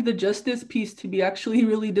the justice piece to be actually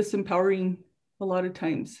really disempowering a lot of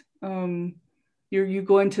times. You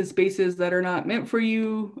go into spaces that are not meant for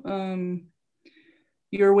you.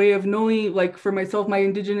 Your way of knowing, like for myself, my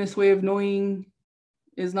Indigenous way of knowing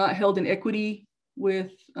is not held in equity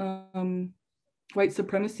with white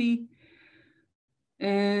supremacy.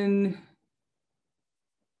 And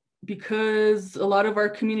because a lot of our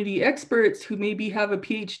community experts who maybe have a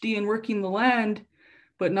PhD in working the land,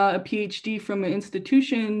 but not a PhD from an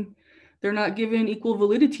institution, they're not given equal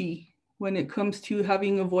validity when it comes to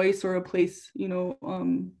having a voice or a place, you know,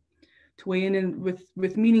 to weigh in and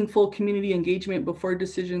with meaningful community engagement before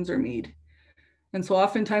decisions are made. And so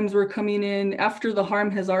oftentimes we're coming in after the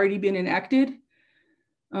harm has already been enacted,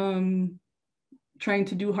 trying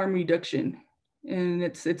to do harm reduction, and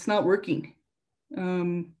it's not working.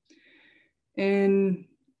 And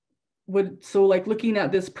so like looking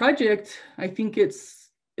at this project, I think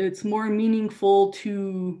it's more meaningful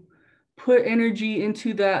to put energy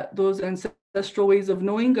into those ancestral ways of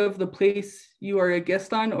knowing of the place you are a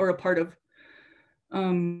guest on or a part of.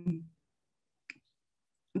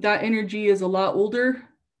 That energy is a lot older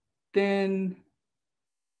than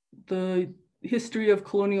the history of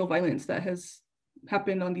colonial violence that has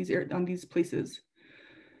happened on these places.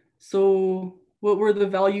 So what were the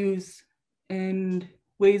values and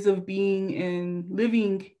ways of being and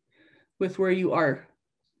living with where you are?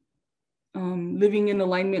 Living in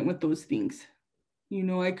alignment with those things. You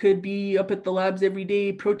know, I could be up at the labs every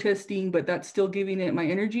day protesting, but that's still giving it my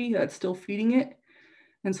energy, that's still feeding it.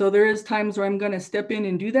 And so there is times where I'm going to step in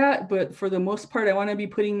and do that, but for the most part, I want to be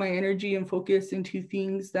putting my energy and focus into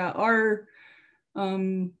things that are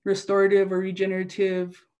restorative or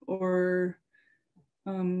regenerative, or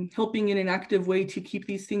helping in an active way to keep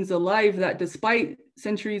these things alive that despite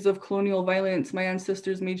centuries of colonial violence, my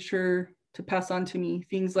ancestors made sure to pass on to me.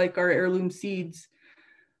 Things like our heirloom seeds,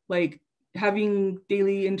 like having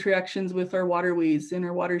daily interactions with our waterways and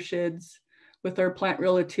our watersheds, with our plant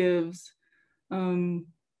relatives,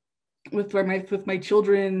 with my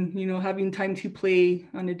children, you know, having time to play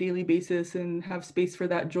on a daily basis and have space for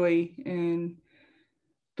that joy. And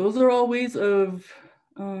those are all ways of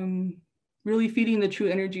really feeding the true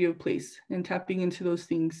energy of place and tapping into those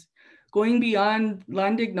things, going beyond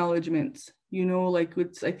land acknowledgements. You know, like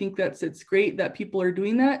I think it's great that people are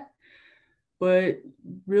doing that, but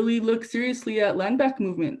really look seriously at land back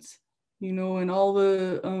movements, you know, and all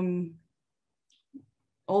the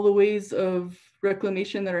ways of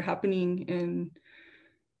reclamation that are happening,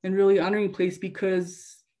 and really honoring place,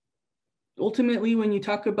 because ultimately when you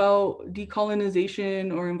talk about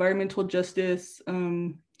decolonization or environmental justice,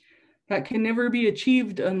 that can never be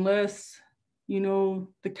achieved unless, you know,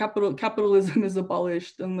 the capitalism is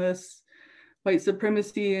abolished, unless white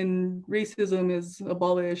supremacy and racism is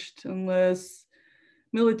abolished, unless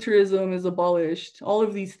militarism is abolished, all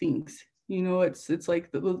of these things. You know, it's like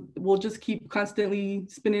we'll just keep constantly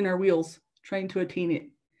spinning our wheels trying to attain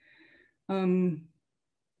it.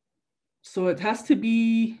 So it has to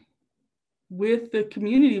be with the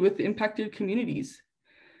community, with the impacted communities.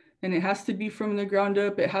 And it has to be from the ground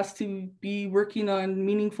up. It has to be working on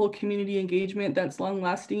meaningful community engagement that's long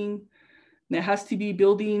lasting. And it has to be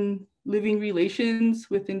building living relations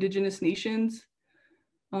with Indigenous nations,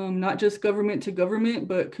 not just government to government,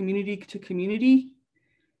 but community to community.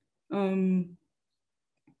 You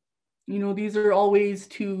know, these are all ways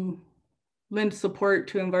to lend support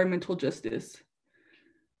to environmental justice.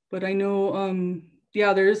 But I know,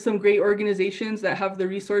 yeah, there is some great organizations that have the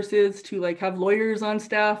resources to like have lawyers on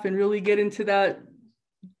staff and really get into that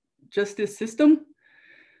justice system.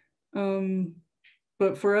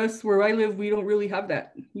 But for us, where I live, we don't really have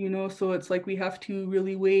that, you know, so it's like we have to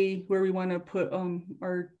really weigh where we want to put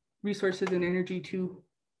our resources and energy to.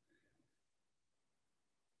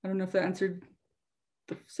 I don't know if that answered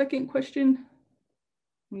the second question.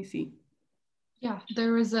 Let me see. Yeah,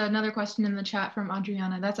 there was another question in the chat from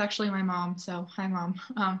Adriana. That's actually my mom, so hi mom.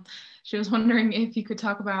 She was wondering if you could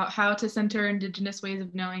talk about how to center Indigenous ways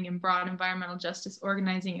of knowing in broad environmental justice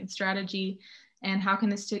organizing and strategy, and how can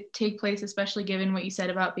this take place, especially given what you said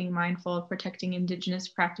about being mindful of protecting Indigenous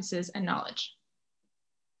practices and knowledge.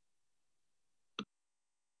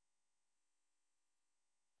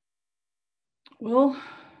 Well,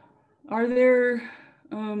 are there,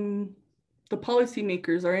 the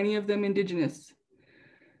policymakers, are any of them Indigenous?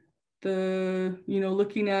 You know,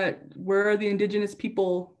 looking at where are the Indigenous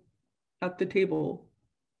people at the table,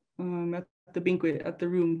 at the banquet, at the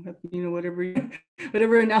room, at, you know, whatever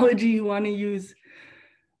analogy you want to use.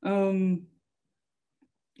 Where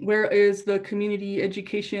is the community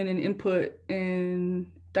education and input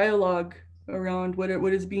and dialogue around what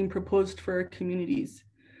is being proposed for our communities?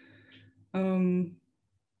 And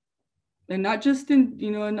not just in,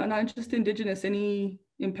 you know, not just Indigenous, any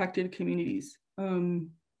impacted communities.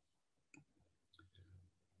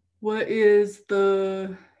 What is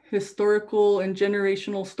the historical and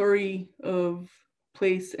generational story of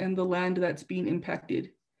place and the land that's being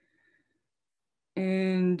impacted?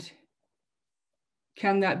 And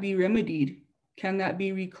can that be remedied? Can that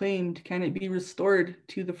be reclaimed? Can it be restored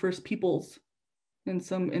to the first peoples in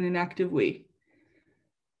an active way?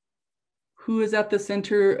 Who is at the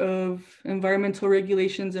center of environmental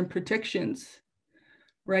regulations and protections?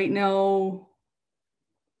 Right now,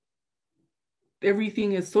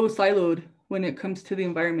 everything is so siloed when it comes to the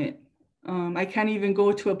environment. I can't even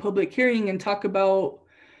go to a public hearing and talk about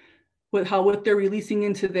how what they're releasing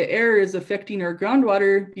into the air is affecting our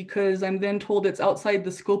groundwater, because I'm then told it's outside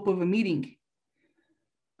the scope of a meeting.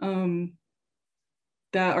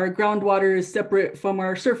 That our groundwater is separate from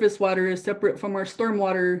our surface water, is separate from our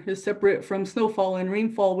stormwater, is separate from snowfall and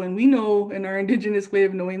rainfall, when we know in our indigenous way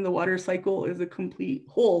of knowing the water cycle is a complete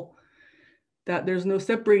whole, that there's no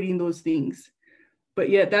separating those things. But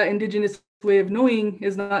yet that indigenous way of knowing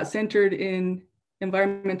is not centered in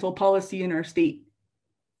environmental policy in our state.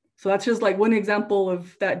 So that's just like one example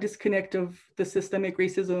of that disconnect of the systemic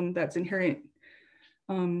racism that's inherent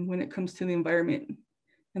when it comes to the environment.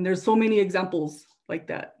 And there's so many examples like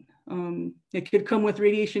that. It could come with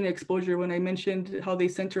radiation exposure. When I mentioned how they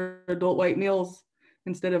center adult white males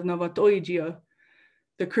instead of Navatoijia,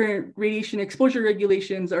 the current radiation exposure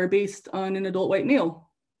regulations are based on an adult white male.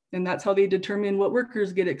 And that's how they determine what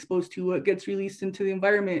workers get exposed to, what gets released into the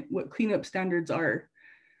environment, what cleanup standards are.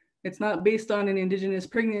 It's not based on an indigenous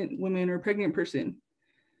pregnant woman or pregnant person.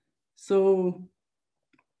 So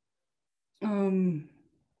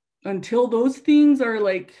until those things are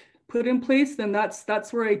like put in place, then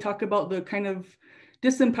that's where I talk about the kind of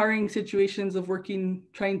disempowering situations of working,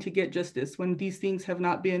 trying to get justice when these things have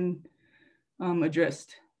not been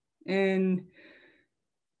addressed. And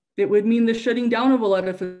it would mean the shutting down of a lot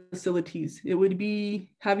of facilities. It would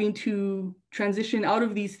be having to transition out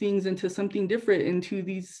of these things into something different, into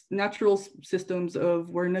these natural systems of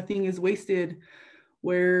where nothing is wasted,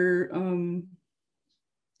 where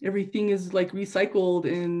everything is like recycled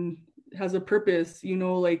and has a purpose, you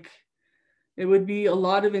know, like it would be a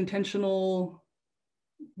lot of intentional,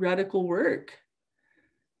 radical work.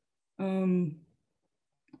 Even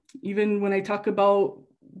when I talk about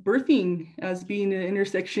birthing as being an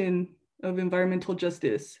intersection of environmental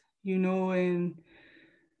justice, you know, and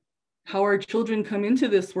how our children come into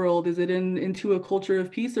this world. Is it into a culture of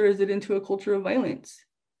peace, or is it into a culture of violence?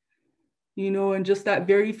 You know, and just that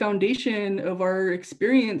very foundation of our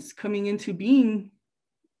experience coming into being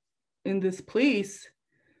in this place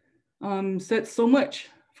sets so much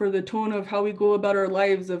for the tone of how we go about our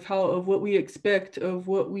lives, of what we expect, of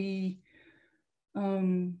what we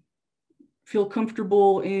feel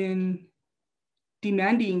comfortable in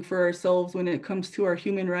demanding for ourselves when it comes to our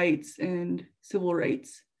human rights and civil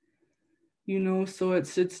rights. You know, so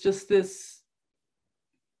it's just this,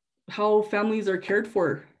 how families are cared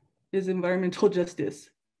for is environmental justice.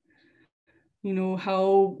 You know,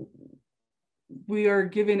 how we are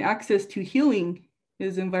given access to healing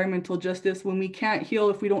is environmental justice, when we can't heal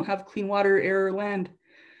if we don't have clean water, air, or land,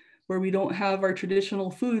 where we don't have our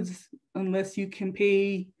traditional foods unless you can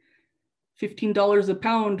pay $15 a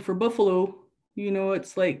pound for buffalo. You know,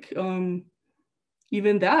 it's like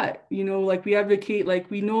even that, you know, like we advocate, like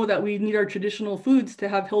we know that we need our traditional foods to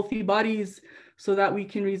have healthy bodies so that we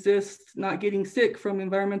can resist not getting sick from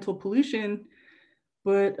environmental pollution.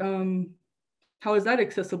 But how is that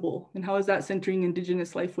accessible? And how is that centering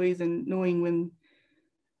indigenous lifeways and knowing when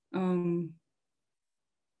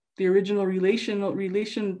the original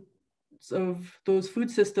relations of those food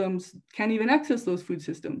systems can't even access those food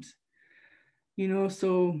systems? You know,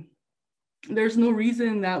 so there's no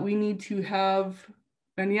reason that we need to have,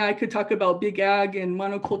 and yeah, I could talk about big ag and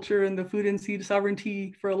monoculture and the food and seed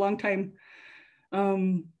sovereignty for a long time.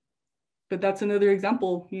 But that's another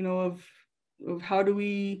example, you know, of how do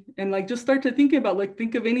we, and like just start to think about, like,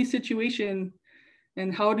 think of any situation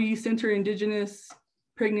and how do you center indigenous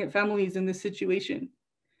pregnant families in this situation,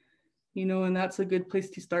 you know, and that's a good place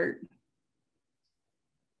to start.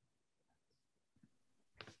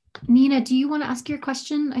 Nina, do you want to ask your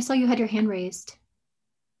question? I saw you had your hand raised.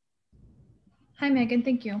 Hi, Megan.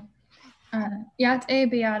 Thank you. Yat e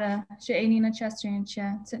Beata, she Nina Chestrin,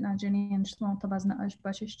 Sitna Jenny and Slontabazna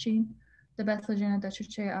Ashbashichin, the Bethlejana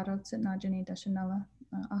Dutcher Adult Sitna Jenny Dashanella,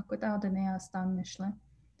 Aquita de Mea Stan Mishle.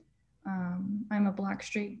 I'm a Black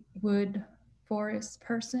Street Wood Forest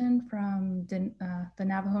person from the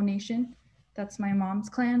Navajo Nation. That's my mom's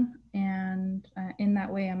clan, and in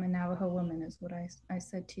that way, I'm a Navajo woman, is what I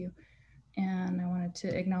said to you. And I wanted to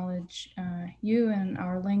acknowledge you and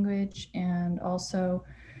our language, and also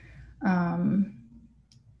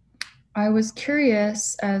I was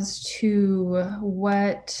curious as to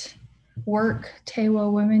what work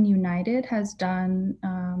Tewa Women United has done,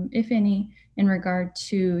 if any, in regard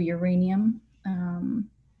to uranium.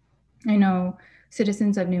 I know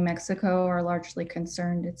citizens of New Mexico are largely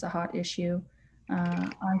concerned. It's a hot issue.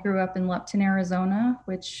 I grew up in Lupton, Arizona,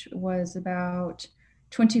 which was about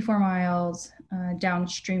 24 miles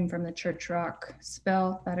downstream from the Church Rock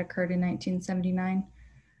spill that occurred in 1979.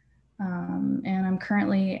 And I'm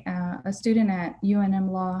currently a student at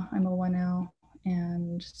UNM Law. I'm a 1L.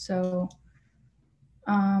 And so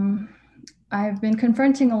I've been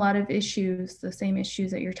confronting a lot of issues, the same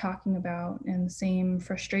issues that you're talking about, and the same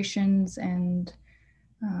frustrations and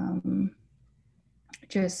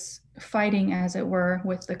just fighting, as it were,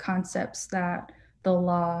 with the concepts that the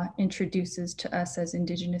law introduces to us as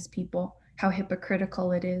Indigenous people, how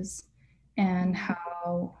hypocritical it is, and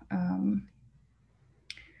how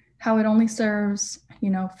it only serves,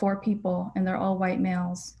 4 people, and they're all white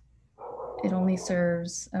males. It only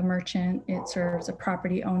serves a merchant, it serves a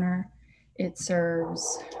property owner, it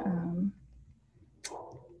serves,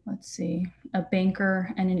 a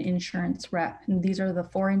banker and an insurance rep. And these are the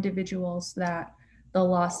 4 individuals that the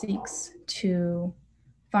law seeks to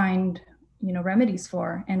find, remedies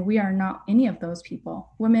for. And we are not any of those people,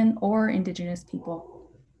 women or Indigenous people.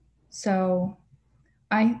 So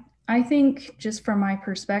I think, just from my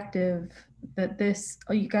perspective, that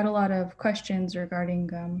you got a lot of questions regarding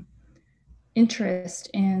interest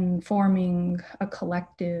in forming a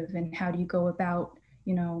collective and how do you go about,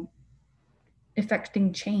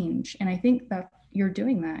 effecting change. And I think that you're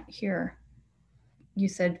doing that here. You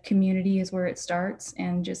said community is where it starts,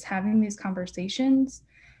 and just having these conversations,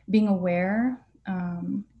 being aware.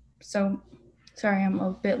 So sorry, I'm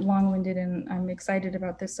a bit long-winded and I'm excited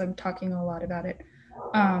about this, so I'm talking a lot about it.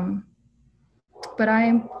 But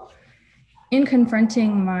I'm in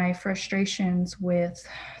confronting my frustrations with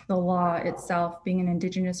the law itself, being an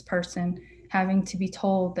Indigenous person, having to be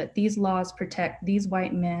told that these laws protect these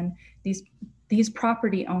white men, these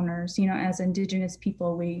property owners. As Indigenous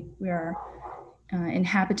people, we are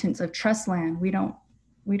inhabitants of trust land. We don't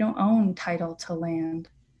own title to land,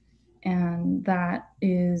 and that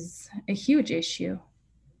is a huge issue.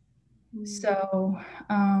 So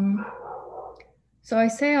I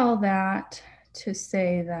say all that to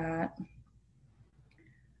say that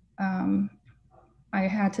I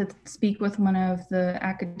had to speak with one of the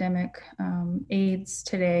academic aides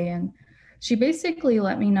today, and she basically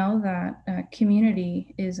let me know that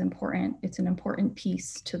community is important. It's an important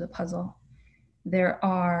piece to the puzzle. There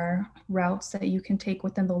are routes that you can take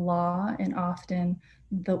within the law, and often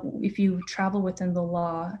if you travel within the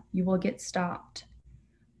law, you will get stopped.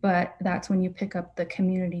 But that's when you pick up the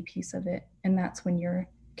community piece of it, and that's when your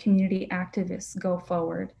community activists go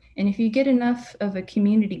forward. And if you get enough of a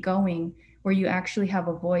community going where you actually have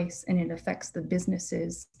a voice and it affects the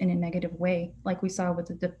businesses in a negative way, like we saw with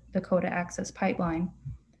the Dakota Access Pipeline,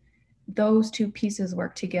 those 2 pieces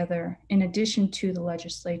work together in addition to the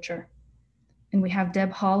legislature. And we have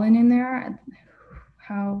Deb Haaland in there.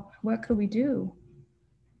 What could we do?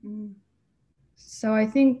 So I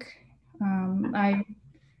think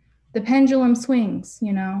the pendulum swings,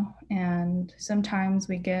 and sometimes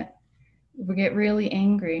we get really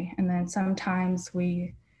angry, and then sometimes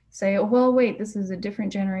we say, oh, well, wait, this is a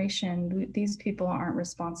different generation. These people aren't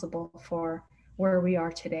responsible for where we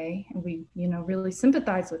are today. And we, really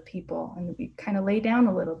sympathize with people, and we kind of lay down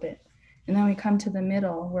a little bit. And then we come to the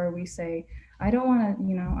middle where we say, I don't want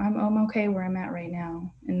to, I'm okay where I'm at right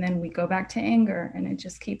now. And then we go back to anger, and it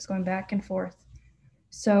just keeps going back and forth.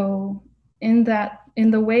 So in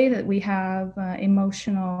the way that we have an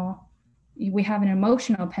emotional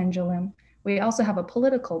pendulum, we also have a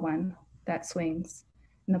political one that swings.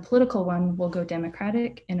 And the political one will go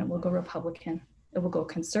Democratic, and it will go Republican. It will go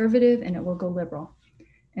conservative, and it will go liberal.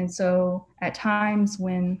 And so at times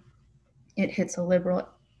when it hits a liberal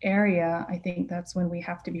area, I think that's when we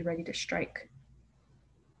have to be ready to strike.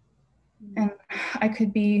 And I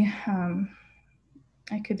could be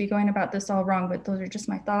going about this all wrong, but those are just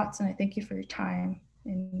my thoughts, and I thank you for your time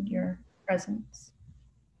and your presence.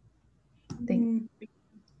 Thank you.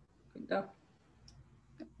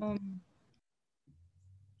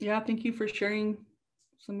 Yeah, thank you for sharing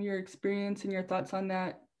some of your experience and your thoughts on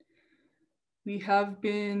that. We have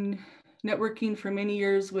been networking for many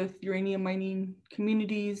years with uranium mining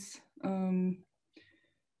communities.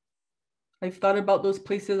 I've thought about those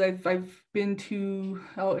places I've been to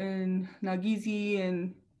out in Nagizi,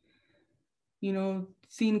 and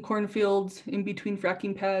seen cornfields in between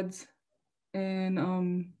fracking pads.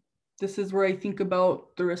 And this is where I think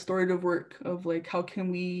about the restorative work of, like, how can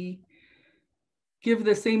we give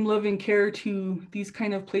the same love and care to these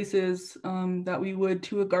kind of places that we would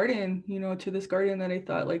to a garden, you know, to this garden that I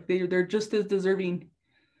thought like they're just as deserving.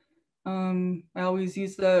 I always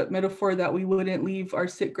use the metaphor that we wouldn't leave our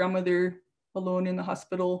sick grandmother alone in the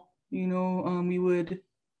hospital, you know, we would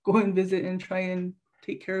go and visit and try and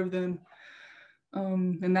take care of them.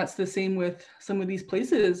 And that's the same with some of these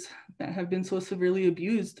places that have been so severely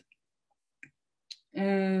abused.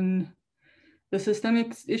 And the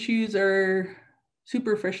systemic issues are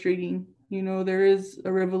super frustrating. You know, there is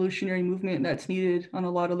a revolutionary movement that's needed on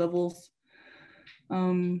a lot of levels.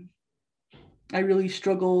 I really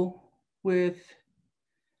struggle with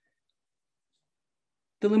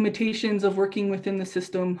the limitations of working within the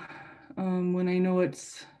system when I know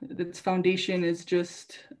its foundation is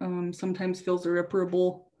just sometimes feels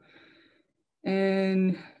irreparable.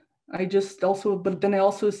 And I just also, but then I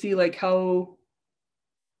also see like how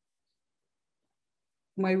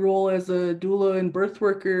my role as a doula and birth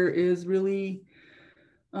worker is really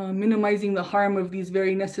minimizing the harm of these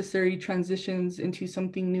very necessary transitions into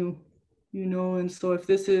something new, you know. And so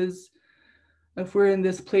if we're in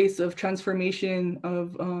this place of transformation,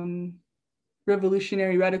 of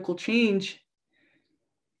revolutionary radical change,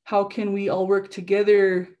 how can we all work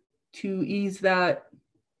together to ease that,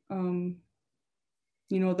 you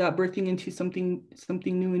know, that birthing into something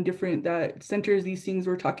new and different that centers these things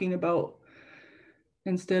we're talking about,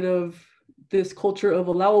 instead of this culture of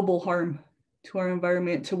allowable harm to our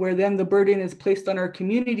environment, to where then the burden is placed on our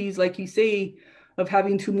communities, like you say, of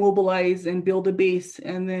having to mobilize and build a base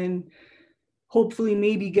and then hopefully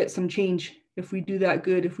maybe get some change if we do that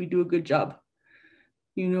good, if we do a good job,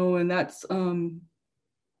 you know. And that's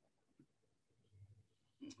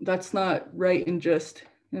not right and just,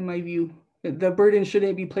 in my view. The burden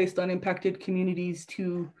shouldn't be placed on impacted communities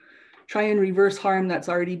to try and reverse harm that's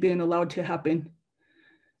already been allowed to happen,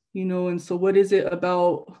 you know. And so what is it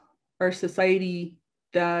about our society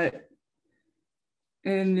that,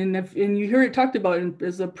 and you hear it talked about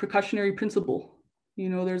as a precautionary principle, you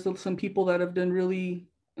know, there's some people that have done really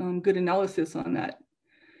good analysis on that.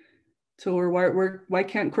 So why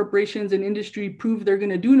can't corporations and industry prove they're going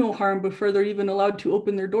to do no harm before they're even allowed to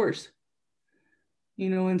open their doors? You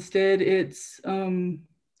know, instead it's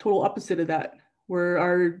total opposite of that, where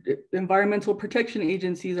our environmental protection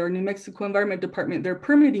agencies, our New Mexico Environment Department, they're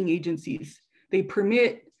permitting agencies. They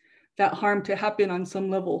permit that harm to happen on some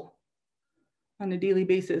level on a daily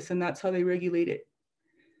basis, and that's how they regulate it.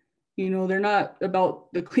 You know, they're not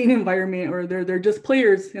about the clean environment, or they're just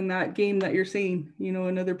players in that game that you're saying, you know,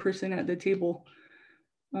 another person at the table.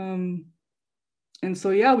 And so,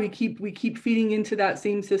 yeah, we keep feeding into that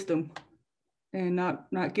same system and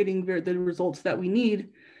not getting the results that we need.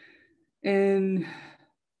 And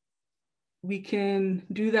we can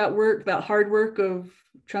do that work, that hard work of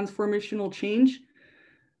transformational change,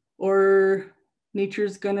 or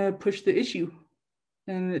nature's gonna push the issue,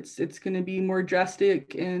 and it's gonna be more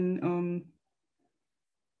drastic and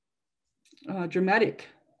dramatic,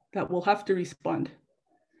 that we'll have to respond.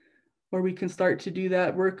 Or we can start to do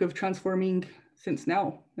that work of transforming since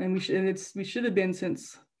now, and we should have been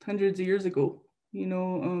since hundreds of years ago. You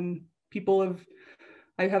know,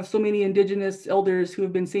 I have so many Indigenous elders who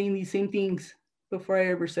have been saying these same things before I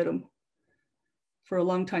ever said them for a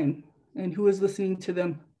long time, and who is listening to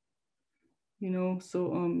them? You know,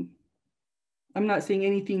 so I'm not saying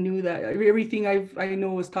anything new. That everything I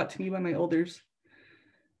know was taught to me by my elders.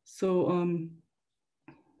 So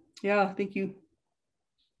yeah, thank you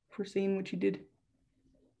for saying what you did.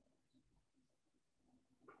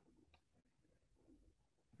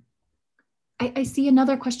 I see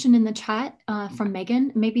another question in the chat from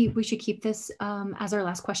Megan. Maybe we should keep this as our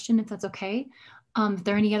last question, if that's okay. If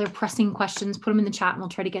there are any other pressing questions, put them in the chat and we'll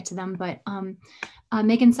try to get to them. But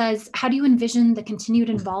Megan says, how do you envision the continued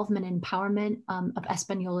involvement and empowerment of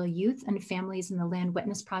Española youth and families in the Land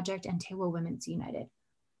Witness Project and Tewa Women United?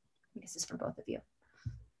 This is for both of you.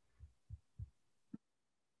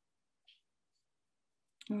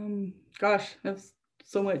 Gosh, that's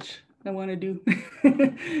so much I want to do.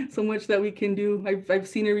 So much that we can do. I've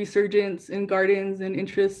seen a resurgence in gardens and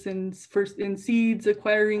interests in seeds,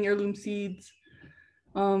 acquiring heirloom seeds.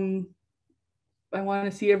 I want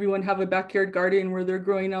to see everyone have a backyard garden where they're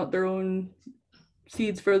growing out their own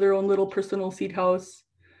seeds for their own little personal seed house.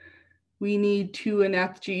 We need to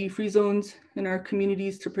enact GE-free zones in our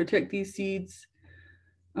communities to protect these seeds.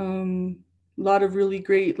 A lot of really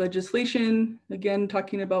great legislation, again,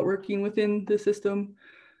 talking about working within the system,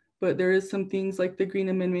 but there is some things like the Green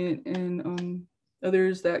Amendment and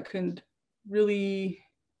others that can really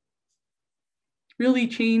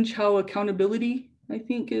change how accountability, I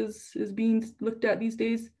think, is being looked at these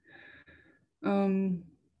days.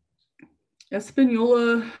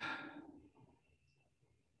 Española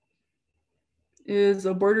is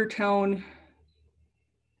a border town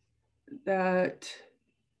that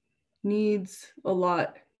needs a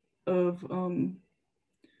lot of on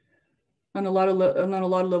a lot of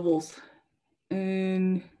levels,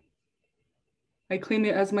 and I claim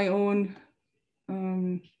it as my own.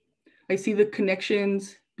 I see the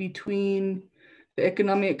connections between the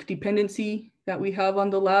economic dependency that we have on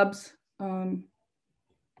the labs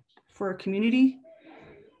for our community,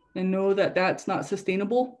 and know that that's not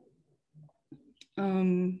sustainable.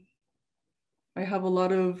 I have a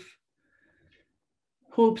lot of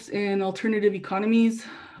hopes in alternative economies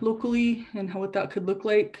locally and what that could look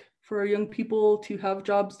like for our young people to have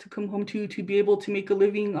jobs to come home to be able to make a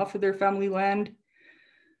living off of their family land,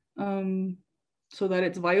 so that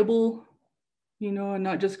it's viable, you know, and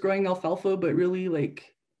not just growing alfalfa, but really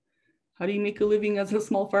like, how do you make a living as a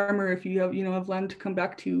small farmer if you have, you know, have land to come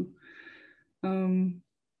back to,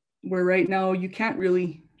 where right now you can't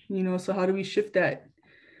really, you know, so how do we shift that?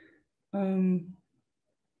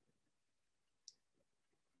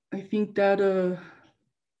 I think that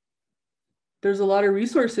there's a lot of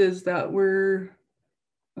resources that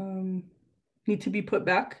need to be put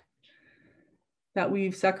back, that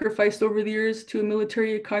we've sacrificed over the years to a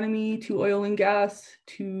military economy, to oil and gas,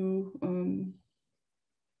 to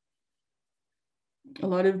a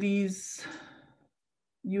lot of these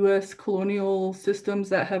US colonial systems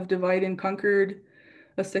that have divided and conquered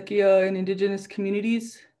acequia and indigenous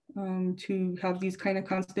communities, to have these kind of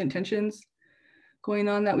constant tensions going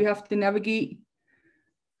on that we have to navigate.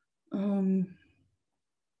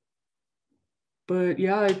 But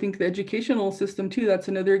yeah, I think the educational system too, that's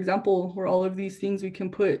another example where all of these things we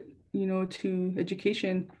can put, you know, to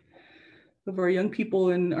education of our young people.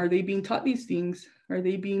 And are they being taught these things? Are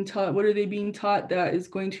they being taught, what are they being taught that is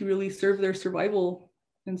going to really serve their survival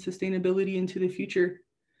and sustainability into the future?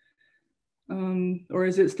 Or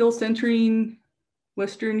is it still centering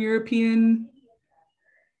Western European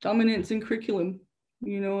dominance in curriculum?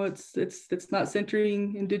 You know, it's not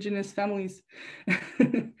centering indigenous families.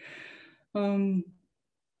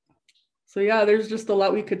 So yeah, there's just a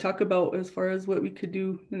lot we could talk about as far as what we could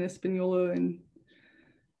do in Española, and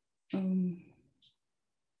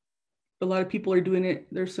a lot of people are doing it.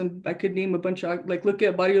 There's some, I could name a bunch of, like, look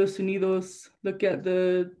at Barrios Unidos, look at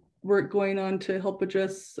the work going on to help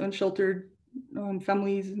address unsheltered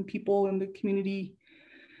families and people in the community,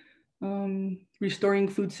 restoring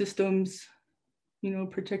food systems, you know,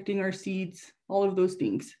 protecting our seeds, all of those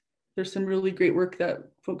things. There's some really great work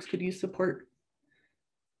that folks could use support.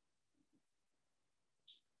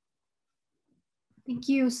 Thank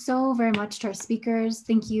you so very much to our speakers.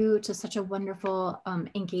 Thank you to such a wonderful,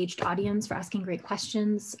 engaged audience for asking great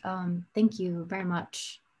questions. Thank you very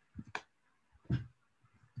much.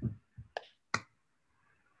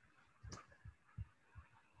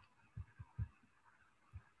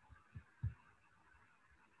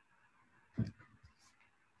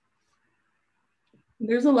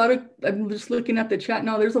 There's a lot of, I'm just looking at the chat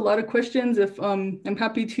now, there's a lot of questions. If I'm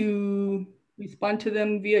happy to respond to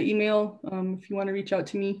them via email, if you want to reach out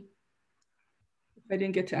to me if I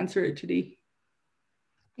didn't get to answer it today.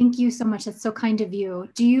 Thank you so much. That's so kind of you.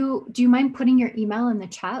 Do you mind putting your email in the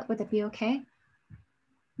chat? Would that be okay?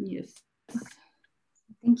 Yes.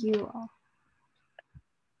 Thank you all.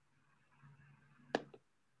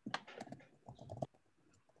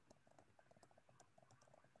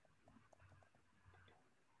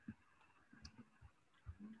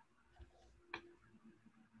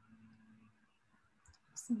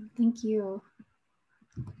 Awesome. Thank you.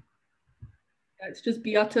 It's just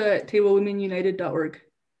beata@tewawomenunited.org.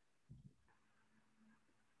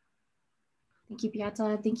 Thank you,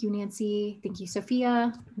 Beata. Thank you, Nancy. Thank you,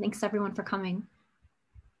 Sophia. Thanks everyone for coming.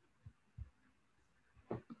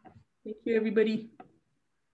 Thank you, everybody.